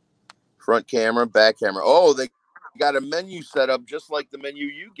 Front camera, back camera. Oh, they got a menu set up just like the menu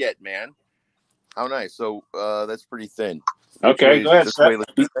you get, man. How nice. So that's pretty thin. Okay, go ahead, Step.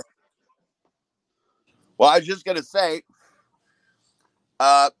 Well, I was just going to say,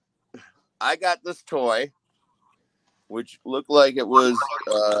 I got this toy, which looked like it was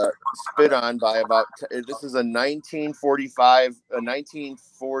spit on by about, this is a 1945 to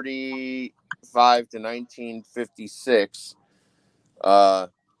 1956.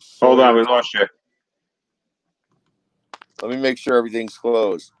 Hold on, we lost you. Let me make sure everything's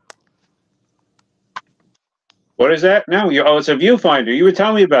closed. What is that? No, oh, it's a viewfinder. You were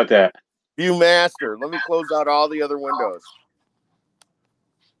telling me about that. Viewmaster. Let me close out all the other windows.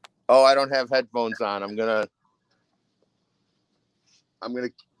 Oh, I don't have headphones on. I'm gonna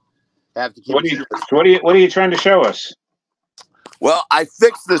have to keep. What are you trying to show us? Well, I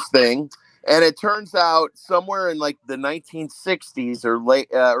fixed this thing, and it turns out somewhere in like the 1960s or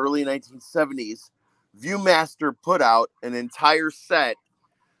early 1970s, Viewmaster put out an entire set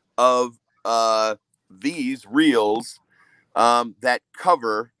of these reels that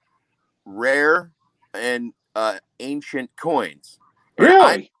cover rare and ancient coins. And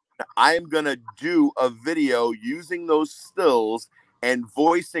Really? I'm going to do a video using those stills and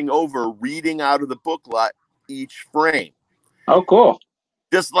voicing over reading out of the booklet each frame. Oh, cool.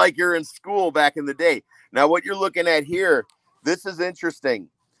 Just like you're in school back in the day. Now, what you're looking at here, this is interesting.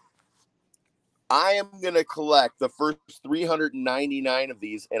 I am going to collect the first 399 of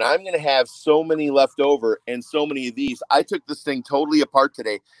these, and I'm going to have so many left over and so many of these. I took this thing totally apart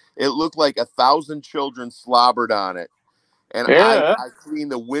today. It looked like 1,000 children slobbered on it. And yeah. I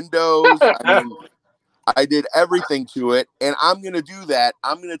cleaned the windows. I mean, I did everything to it. And I'm going to do that.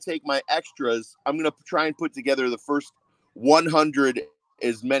 I'm going to take my extras. I'm going to try and put together the first 100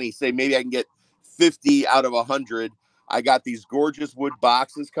 as many. Say maybe I can get 50 out of 100. I got these gorgeous wood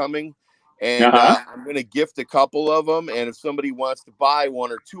boxes coming. And I'm going to gift a couple of them. And if somebody wants to buy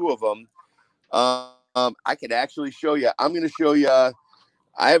 1 or 2 of them, I could actually show you. I'm going to show you. I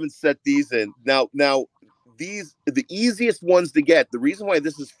haven't set these in. Now, these the easiest ones to get. The reason why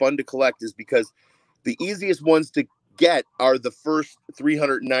this is fun to collect is because the easiest ones to get are the first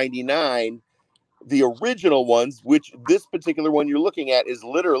 399, the original ones, which this particular one you're looking at is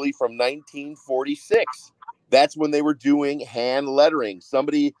literally from 1946. That's when they were doing hand lettering.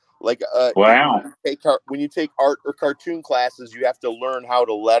 Somebody like wow. when you take art or cartoon classes, you have to learn how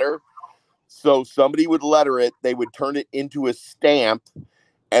to letter. So somebody would letter it, they would turn it into a stamp,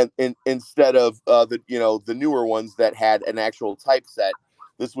 and instead of the newer ones that had an actual typeset.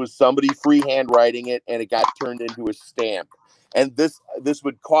 This was somebody freehand writing it, and it got turned into a stamp. And this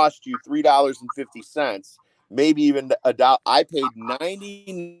would cost you $3.50, maybe even a dollar. I paid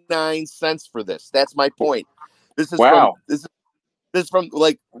 99 cents for this. That's my point. This is Wow. this is from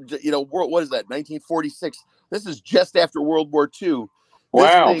what is that? 1946. This is just after World War II. This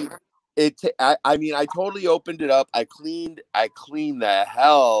Wow. thing, I mean, I totally opened it up. I cleaned the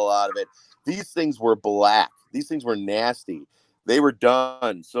hell out of it. These things were black. These things were nasty. They were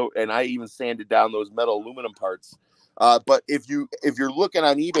done. So, and I even sanded down those metal aluminum parts. But if you're looking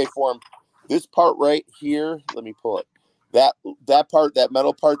on eBay for them, this part right here, let me pull it. That part, that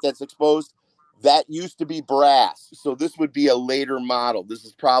metal part that's exposed, that used to be brass. So this would be a later model. This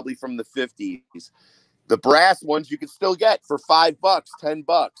is probably from the 50s. The brass ones you can still get for $5,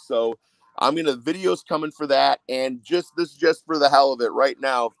 $10. So the video's coming for that. And just for the hell of it right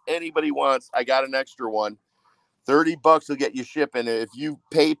now, if anybody wants, I got an extra one. $30 will get you shipping. If you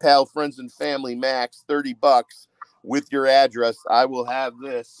PayPal friends and family max $30 with your address, I will have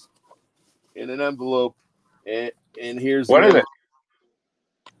this in an envelope. And here's What is it?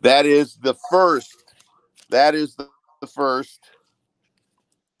 That is the first. That is the first.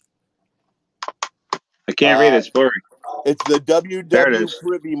 I can't read it. It's blurry. It's the There it WW is.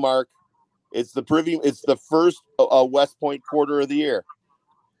 Privy Mark. It's the first West Point quarter of the year.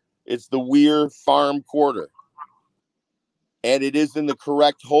 It's the Weir Farm quarter. And it is in the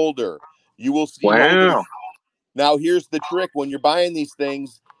correct holder. You will see holders. Wow. Now, here's the trick. When you're buying these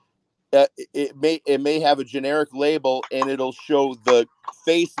things, it may have a generic label, and it'll show the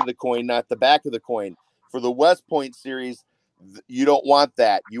face of the coin, not the back of the coin. For the West Point series, you don't want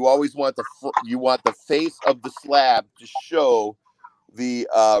that. You always want the face of the slab to show the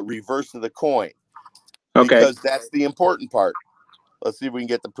reverse of the coin, Okay. because that's the important part. Let's see if we can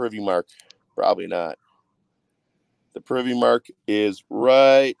get the privy mark. Probably not. The privy mark is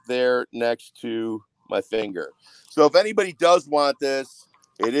right there next to my finger. So if anybody does want this,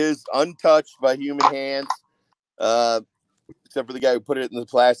 it is untouched by human hands, except for the guy who put it in the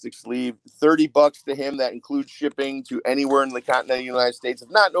plastic sleeve. $30 to him. That includes shipping to anywhere in the continental United States. If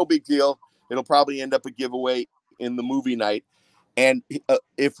not, no big deal. It'll probably end up a giveaway in the movie night. And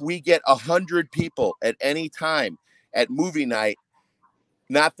if we get 100 people at any time at movie night,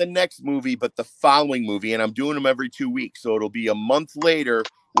 not the next movie, but the following movie, and I'm doing them every 2 weeks, so it'll be a month later.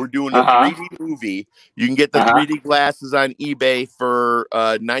 We're doing a 3D movie. You can get the 3D glasses on eBay for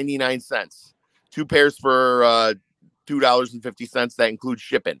 99 cents. 2 pairs for $2.50. That includes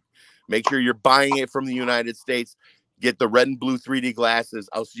shipping. Make sure you're buying it from the United States. Get the red and blue 3D glasses.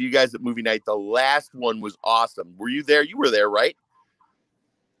 I'll see you guys at movie night. The last one was awesome. Were you there? You were there, right?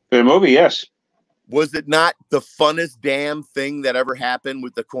 The movie, yes. Was it not the funnest damn thing that ever happened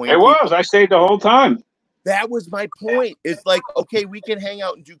with the coin? It was. I stayed the whole time. That was my point. It's like, okay, we can hang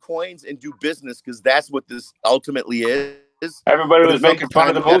out and do coins and do business, because that's what this ultimately is. Everybody But was making fun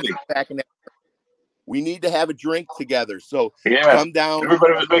of the movie. We need to have a drink together. So yeah, come down.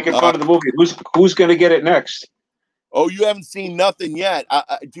 Everybody was making fun of the movie. Who's going to get it next? Oh, you haven't seen nothing yet,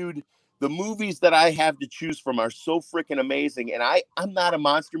 dude. The movies that I have to choose from are so freaking amazing. And I'm not a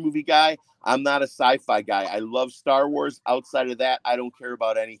monster movie guy. I'm not a sci-fi guy. I love Star Wars. Outside of that, I don't care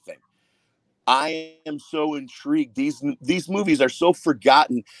about anything. I am so intrigued. These movies are so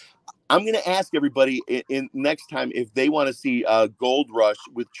forgotten. I'm going to ask everybody in next time if they want to see Gold Rush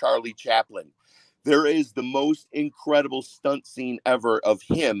with Charlie Chaplin. There is the most incredible stunt scene ever of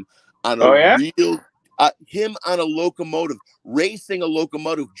him on a him on a locomotive, racing a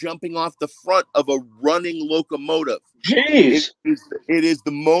locomotive, jumping off the front of a running locomotive. Jeez. It is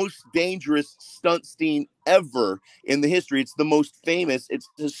the most dangerous stunt scene ever in the history. It's the most famous. It's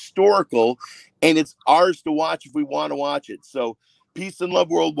historical, and it's ours to watch if we want to watch it. So peace and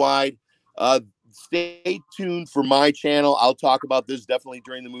love worldwide. Stay tuned for my channel. I'll talk about this definitely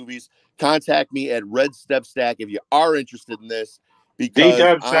during the movies. Contact me at Red Step Stack if you are interested in this, because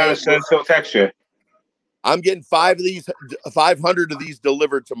says he'll text you. I'm getting 500 of these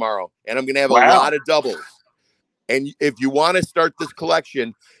delivered tomorrow, and I'm going to have a lot of doubles. And if you want to start this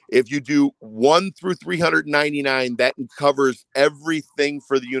collection, if you do 1 through 399, that covers everything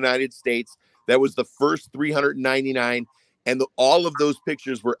for the United States. That was the first 399. And all of those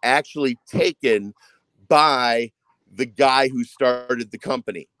pictures were actually taken by the guy who started the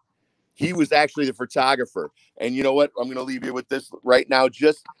company. He was actually the photographer. And you know what? I'm going to leave you with this right now.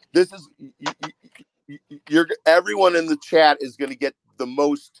 Everyone in the chat is going to get the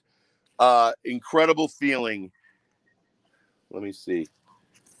most incredible feeling. Let me see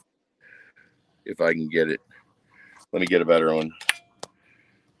if I can get it. Let me get a better one.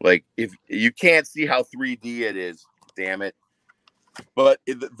 Like, if you can't see how 3D it is, damn it. But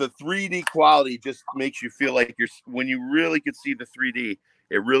the 3D quality just makes you feel like when you really could see the 3D,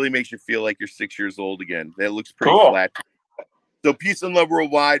 it really makes you feel like you're 6 years old again. That looks pretty Cool. flat. So peace and love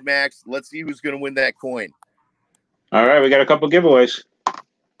worldwide, Max. Let's see who's going to win that coin. All right, we got a couple giveaways.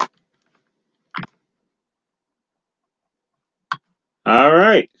 All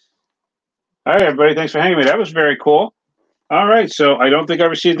right. All right, everybody. Thanks for hanging with me. That was very cool. All right, so I don't think I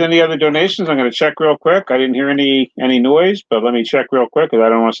received any other donations. I'm going to check real quick. I didn't hear any noise, but let me check real quick because I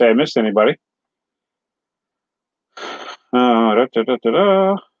don't want to say I missed anybody.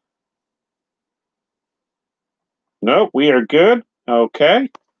 Nope, we are good. Okay.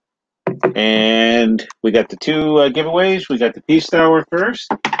 And we got the two giveaways. We got the Peace Tower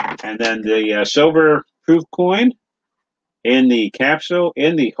first, and then the silver proof coin in the capsule,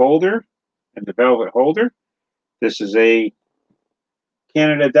 in the holder, and the velvet holder. This is a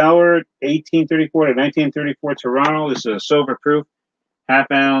Canada dollar, 1834 to 1934 Toronto. This is a silver proof,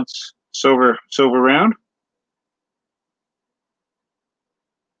 half-ounce silver round.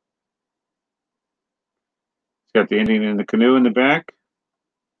 It's got the Indian in the canoe in the back.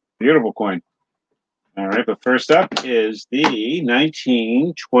 Beautiful coin. All right, but first up is the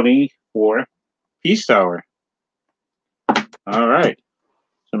 1924 Peace Tower. All right.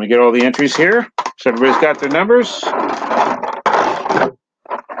 So let me get all the entries here. So everybody's got their numbers.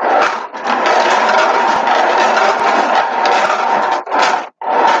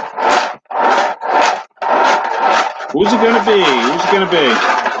 Who's it going to be? Who's it going to be?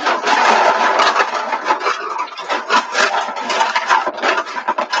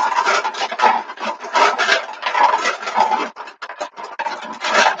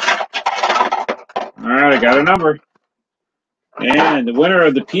 All right, I got a number. And the winner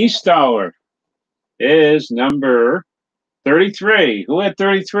of the Peace Tower is number 33. Who had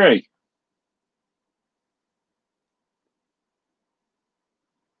 33?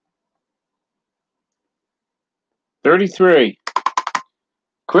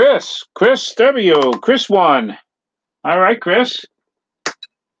 Chris W. Chris won. All right, Chris.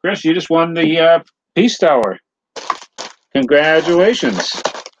 Chris, you just won the Peace Tower. Congratulations.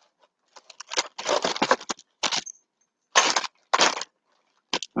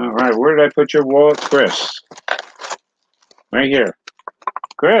 All right, where did I put your wallet, Chris? Right here.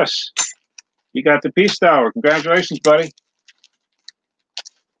 Chris, you got the Peace Tower. Congratulations, buddy.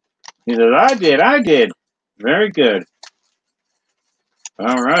 He said, I did. Very good.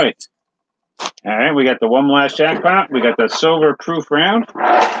 All right. All right, we got the one last jackpot. We got the silver proof round. All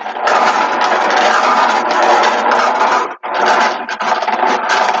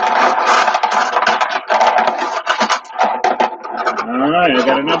right, I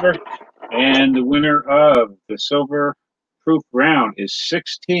got a number. And the winner of the silver proof round is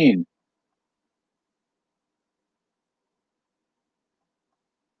 16.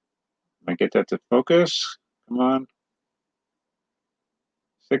 I get that to focus. Come on.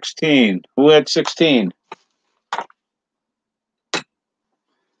 16. Who had 16?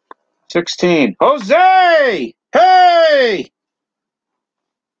 16. Jose! Hey!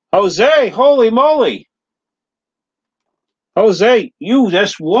 Jose, holy moly. Jose, you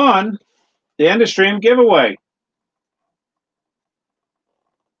just won the end of stream giveaway.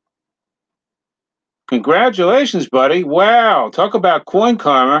 Congratulations, buddy. Wow. Talk about coin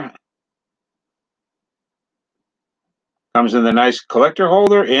karma. Comes in the nice collector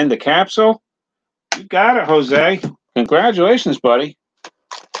holder in the capsule. You got it, Jose. Congratulations, buddy.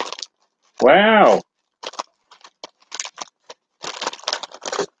 Wow.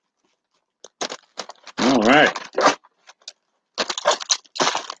 All right.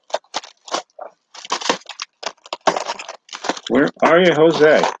 Where are you,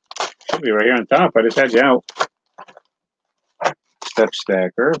 Jose? Should be right here on top. I just had you out. Step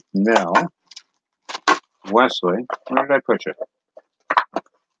Stacker, Mel, Wesley. Where did I put you?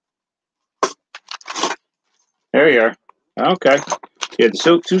 There you are. Okay. You had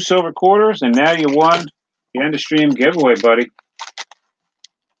the two silver quarters, and now you won the end of stream giveaway, buddy.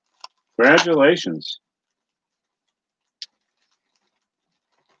 Congratulations.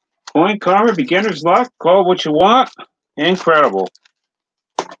 Coin karma, beginner's luck. Call what you want. Incredible.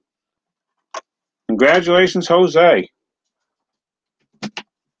 Congratulations, Jose.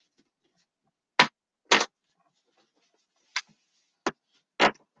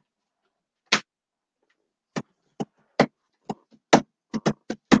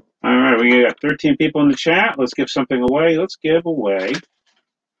 All right, we got 13 people in the chat. Let's give something away. Let's give away.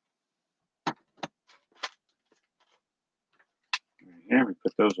 Here, we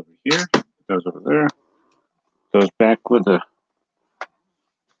put those over here. Put those over there. Those back with the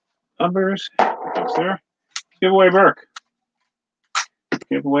numbers. That's there. Giveaway Merc.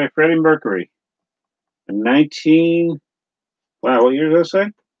 Giveaway Freddie Mercury. 19. Wow, what year did I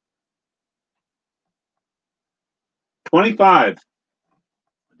say? 25.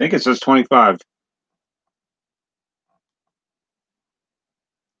 I think it says 25.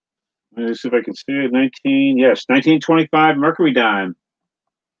 Let me see if I can see it. 19. Yes, 1925 Mercury dime.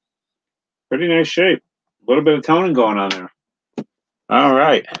 Pretty nice shape. A little bit of toning going on there. All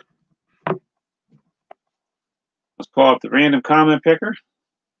right. Let's pull up the random comment picker.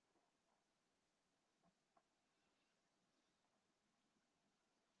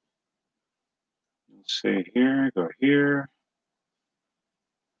 Let's see here. Go here.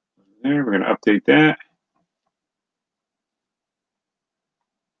 There. We're going to update that.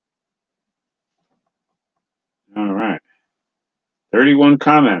 All right. 31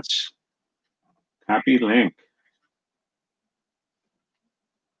 comments. Copy link.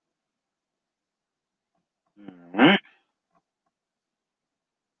 All right.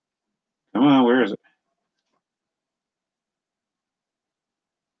 Come on, where is it?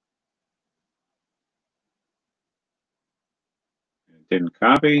 It didn't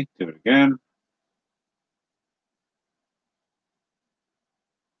copy. Do it again.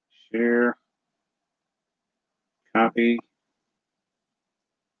 Share. Copy.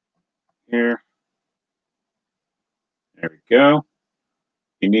 Here. There we go.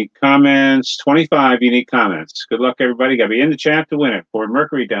 Unique comments. 25 unique comments. Good luck, everybody. Got to be in the chat to win it for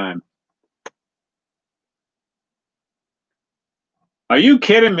Mercury dime. Are you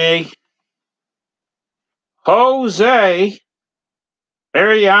kidding me? Jose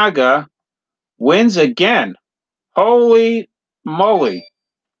Arriaga wins again. Holy moly.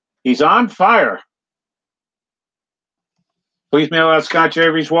 He's on fire. Please mail out Scott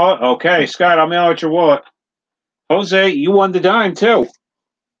Jerry's wallet. Okay, Scott, I'll mail out your wallet. Jose, you won the dime, too.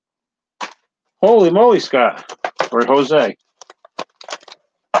 Holy moly, Scott. Or Jose.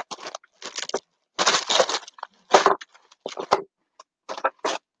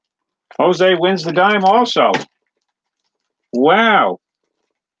 Jose wins the dime also. Wow.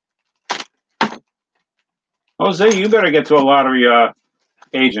 Jose, you better get to a lottery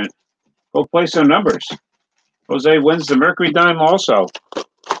agent. Go play some numbers. Jose wins the Mercury dime also.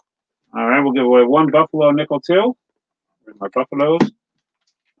 All right, we'll give away one Buffalo nickel too. Where's my Buffaloes?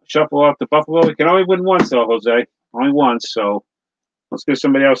 Shuffle off the Buffalo. You can only win once though, Jose. Only once, so let's give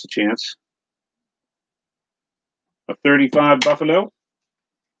somebody else a chance. A 35 Buffalo.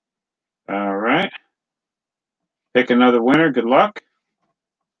 All right. Pick another winner. Good luck.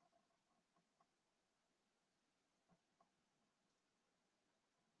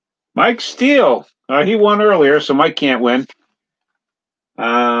 Mike Steele. He won earlier, so Mike can't win.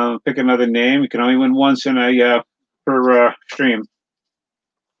 Pick another name. You can only win once in a per stream.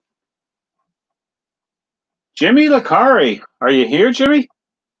 Jimmy Licari. Are you here, Jimmy?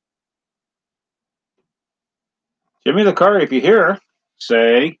 Jimmy Licari, if you're here,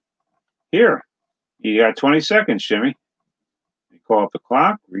 say here. You got 20 seconds, Jimmy. You call up the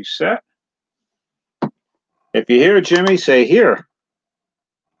clock, reset. If you're here, Jimmy, say here.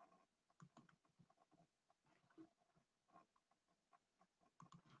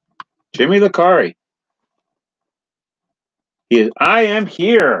 Jimmy Licari. I am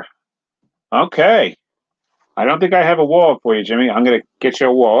here. Okay. I don't think I have a wallet for you, Jimmy. I'm going to get you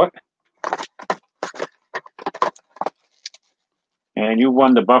a wallet. And you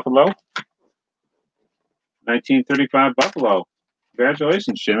won the Buffalo. 1935 Buffalo.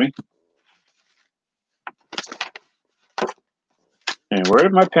 Congratulations, Jimmy. And where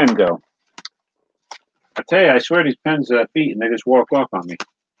did my pen go? I tell you, I swear these pens feet and they just walk off on me.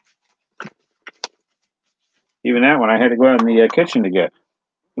 Even that one I had to go out in the kitchen to get.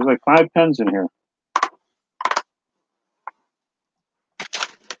 There's like 5 pens in here.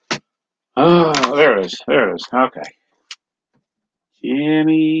 Oh, there it is. There it is. Okay.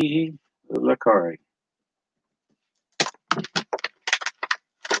 Jimmy Licari.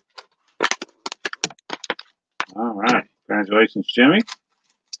 All right. Congratulations, Jimmy.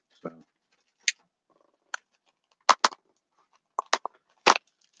 So.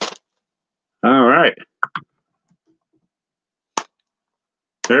 All right.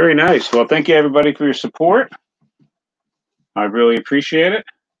 Very nice. Well, thank you, everybody, for your support. I really appreciate it.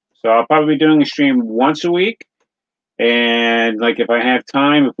 So I'll probably be doing a stream once a week. And, like, if I have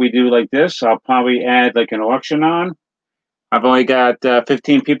time, if we do like this, I'll probably add, like, an auction on. I've only got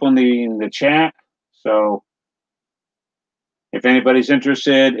 15 people in the chat. So if anybody's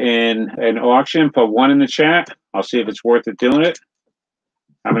interested in an auction, put 1 in the chat. I'll see if it's worth it doing it.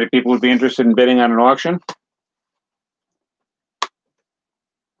 How many people would be interested in bidding on an auction?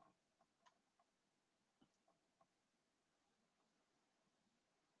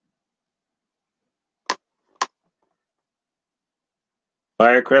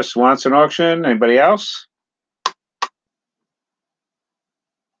 Buyer Chris wants an auction. Anybody else?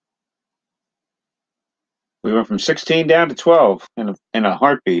 We went from 16 down to 12 in a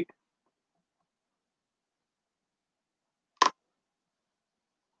heartbeat.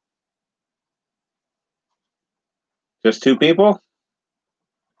 Just 2 people?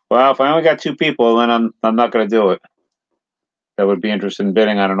 Well, if I only got 2 people, then I'm not going to do it. That would be interested in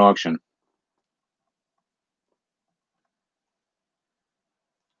bidding on an auction.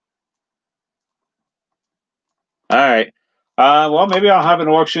 All right. Well, maybe I'll have an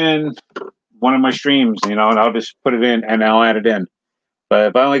auction one of my streams, and I'll just put it in and I'll add it in. But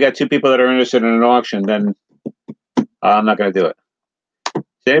if I only got 2 people that are interested in an auction, then I'm not going to do it. Does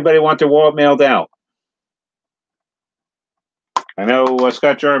anybody want their wallet mailed out? I know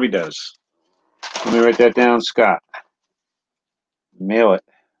Scott Jarvie does. Let me write that down, Scott. Mail it.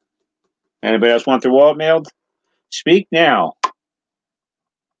 Anybody else want their wallet mailed? Speak now.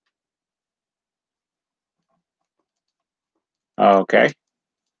 Okay.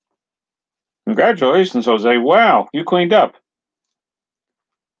 Congratulations, Jose. Wow, you cleaned up.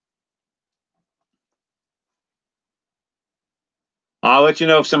 I'll let you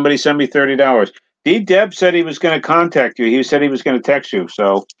know if somebody sent me $30. D. Deb said he was going to contact you. He said he was going to text you.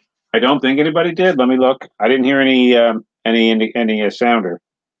 So I don't think anybody did. Let me look. I didn't hear any sounder.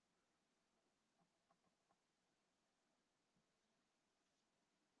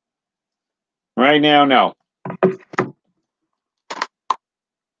 Right now, no.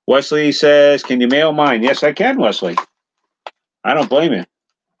 Wesley says, "Can you mail mine?" Yes, I can, Wesley. I don't blame you.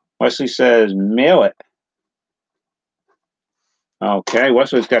 Wesley says, "Mail it." Okay,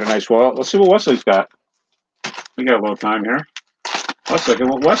 Wesley's got a nice wallet. Let's see what Wesley's got. We got a little time here. Let's look at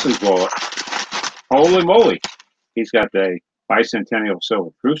what Wesley's wallet. Holy moly. He's got the bicentennial silver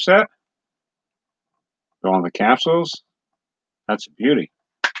proof set. Go on the capsules. That's a beauty.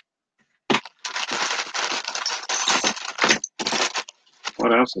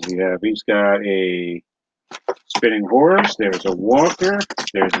 What else does he have? He's got a spinning horse. There's a walker.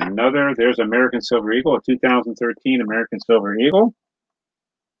 There's another. There's American Silver Eagle, a 2013 American Silver Eagle.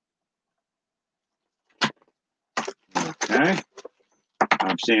 Okay.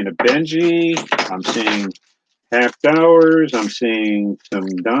 I'm seeing a Benji. I'm seeing $half. I'm seeing some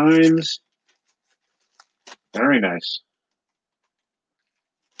dimes. Very nice.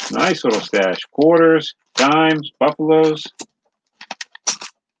 Nice little stash. Quarters, dimes, buffaloes.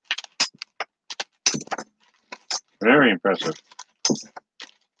 Very impressive.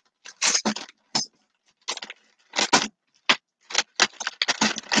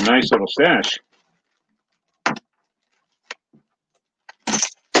 Nice little stash.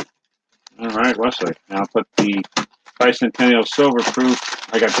 All right, Wesley. Now I'll put the bicentennial silver proof.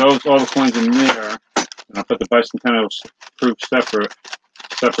 I got all the coins in there, and I'll put the bicentennial proof separate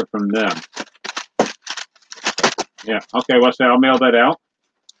from them. Yeah. Okay, Wesley. I'll mail that out.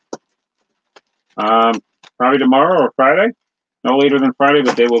 Probably tomorrow or Friday. No later than Friday,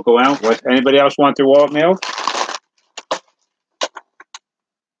 but they will go out. Anybody else want their wallet mailed?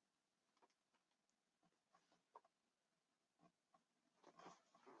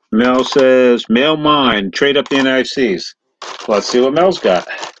 Mel says, "Mail mine. Trade up the NICs." Let's see what Mel's got.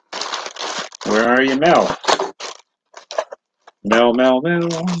 Where are you, Mel? Mel.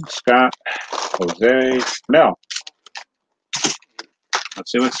 Scott. Jose. Mel.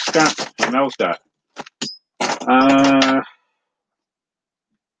 Let's see what Mel's got.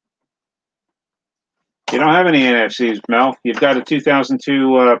 You don't have any NFCs, Mel. You've got a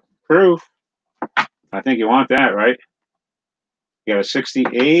 2002 proof. I think you want that, right? You got a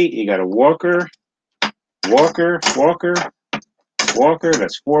 68. You got a Walker. That's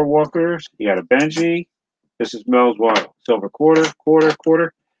 4 Walkers. You got a Benji. This is Mel's wallet. Silver quarter,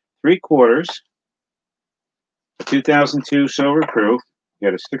 3 quarters. A 2002 silver proof. You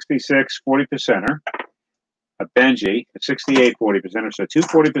got a 66 40%er. A Benji, a 68 40%er. So 2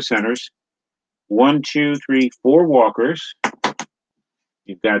 40%ers. 1, 2, 3, 4 Walkers.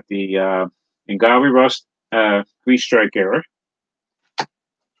 You've got the GAW Rust 3-strike error.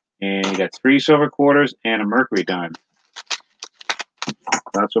 And you got 3 silver quarters and a Mercury dime.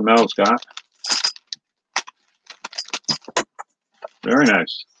 That's what Mel's got. Very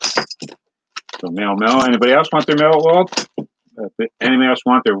nice. So Mel. Anybody else want their wallet? Anybody else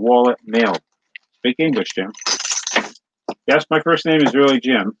want their wallet mailed? Speak English, Jim. Yes, my first name is really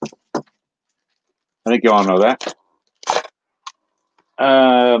Jim. I think you all know that.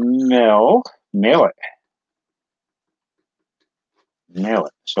 Mail it. Mail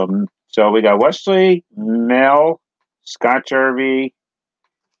it. So we got Wesley, Mel, Scott Jarvie,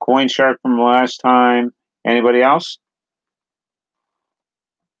 Coin Shark from last time. Anybody else?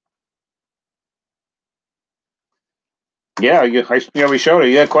 Yeah, yeah, we showed it.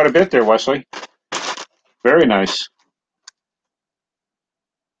 You had quite a bit there, Wesley. Very nice.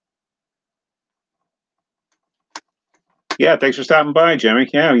 Yeah, thanks for stopping by, Jimmy.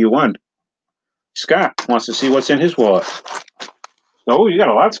 Yeah, you won. Scott wants to see what's in his wallet. Oh, you got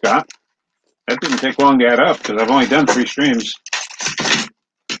a lot, Scott. That didn't take long to add up because I've only done 3 streams.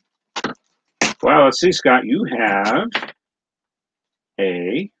 Well, let's see, Scott. You have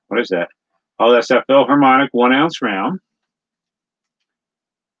what is that? Oh, that's that Philharmonic 1 ounce round.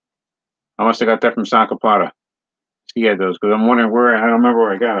 I must have got that from Sakapata. He had those because I'm wondering where, I don't remember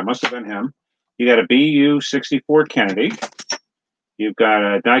where I got it. It must have been him. You got a BU 64 Kennedy. You've got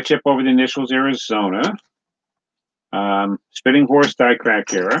a die chip over the initials Arizona. Spitting Horse die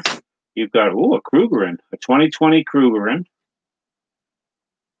crack era. You've got, a Krugerin, a 2020 Krugerin.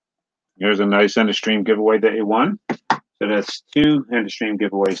 Here's a nice end of stream giveaway that you won. So that's 2 end of stream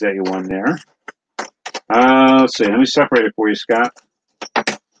giveaways that you won there. Let's see. Let me separate it for you, Scott.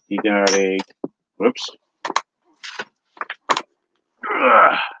 You got a, whoops.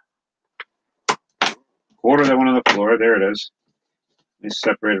 Quarter that one on the floor. There it is. Let me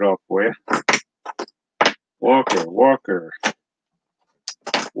separate it off for you. Walker,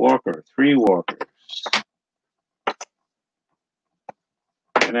 3 Walkers.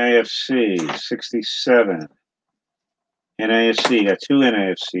 NAFC, 67. NAFC, you got 2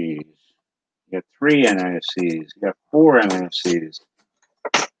 NAFCs. You got 3 NAFCs. You got 4 NAFCs.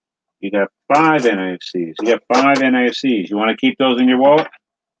 You got 5 NAFCs. You got 5 NAFCs. You want to keep those in your wallet?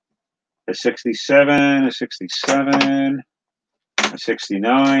 A 67, a 67, a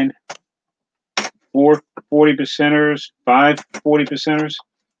 69, 4 40 percenters, 5 40 percenters,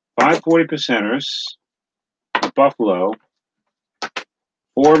 5 40 percenters, a Buffalo,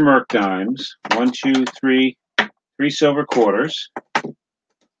 4 Merc dimes, 1, 2, 3, 3 silver quarters,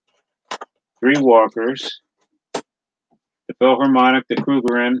 3 Walkers, the Philharmonic, the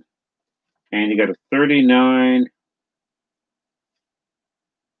Krugerin, and you got a 39.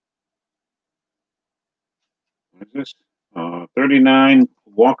 What is this? 39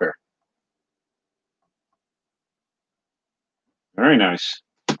 Walker. Very nice.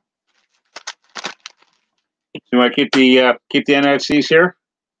 Do I keep the NFCs here?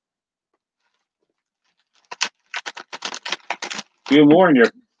 A few more, and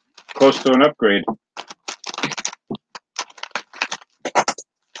you're close to an upgrade.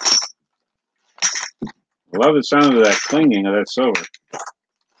 I love the sound of that clinging of that silver.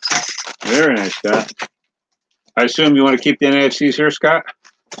 Very nice, Scott. I assume you want to keep the NFCs here, Scott?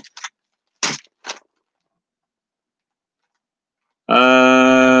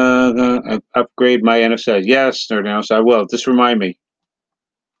 Upgrade my NFC. Yes, Nerd, I will. Just remind me.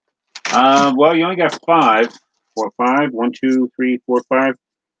 Well, you only got 5. 4, 5. 1, 2, 3, 4, 5.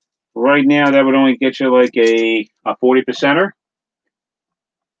 Right now, that would only get you like a 40 percenter.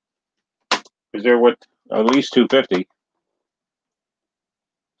 Is there what? At least 250.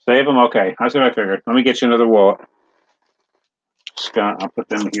 Save them? Okay. That's what I figured. Let me get you another wallet. Scott, I'll put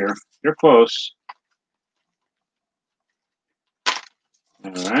them here. You're close.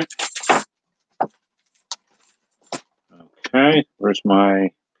 All right. Okay. Where's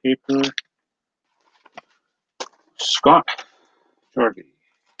my paper? Scott Jorge.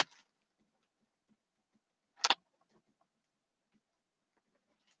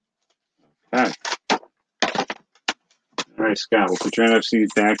 Okay. All right, Scott. We'll put your NFC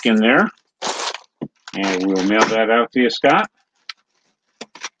back in there. And we'll mail that out to you, Scott.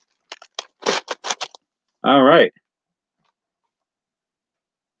 All right.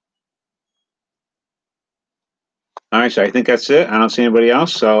 All right, so I think that's it. I don't see anybody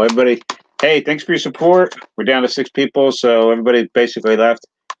else. So everybody, hey, thanks for your support. We're down to 6 people, so everybody basically left.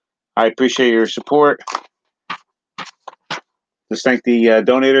 I appreciate your support. Let's thank the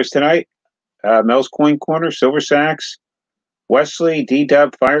donators tonight. Mel's Coin Corner, Silver Sacks, Wesley,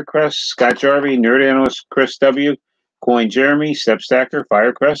 D-Dub, Firecrest, Scott Jarvie, Nerd Analyst, Chris W., Coin Jeremy, Step Stacker,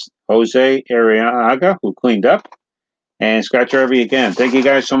 Firecrest, Jose Ariaga, who cleaned up, and Scott Jarvie again. Thank you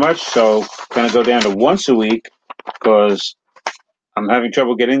guys so much. So going to go down to once a week because I'm having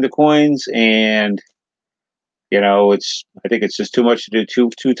trouble getting the coins, and I think it's just too much to do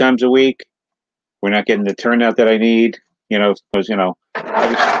two times a week. We're not getting the turnout that I need, because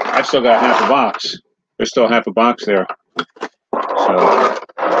I've still got half a box. There's still half a box there. So,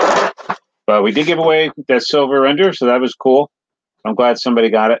 but we did give away that silver ender, so that was cool. I'm glad somebody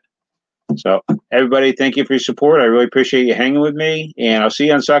got it. So everybody, thank you for your support. I really appreciate you hanging with me, and I'll see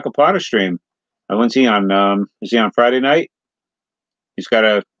you on Sakapata stream. When's he on? Is he on Friday night? He's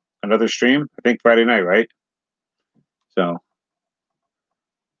got another stream, I think Friday night, right? So,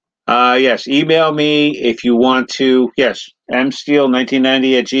 Yes, email me if you want to. Yes,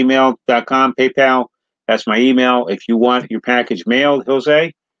 msteele1990@gmail.com, PayPal. That's my email. If you want your package mailed,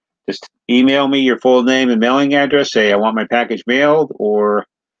 Jose, just email me your full name and mailing address. Say, I want my package mailed, or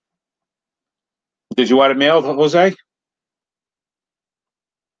did you want it mailed, Jose?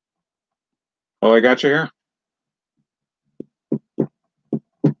 Well, I got you here.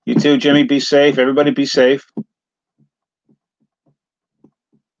 You too, Jimmy. Be safe. Everybody be safe.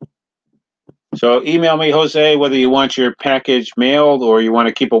 So email me, Jose, whether you want your package mailed or you want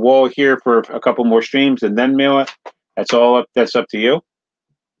to keep a wall here for a couple more streams and then mail it. That's all up. That's up to you.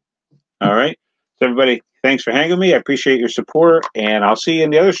 All right. So everybody, thanks for hanging with me. I appreciate your support, and I'll see you in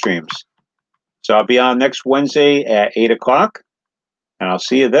the other streams. So I'll be on next Wednesday at 8 o'clock, and I'll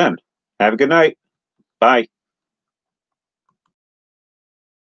see you then. Have a good night. Bye.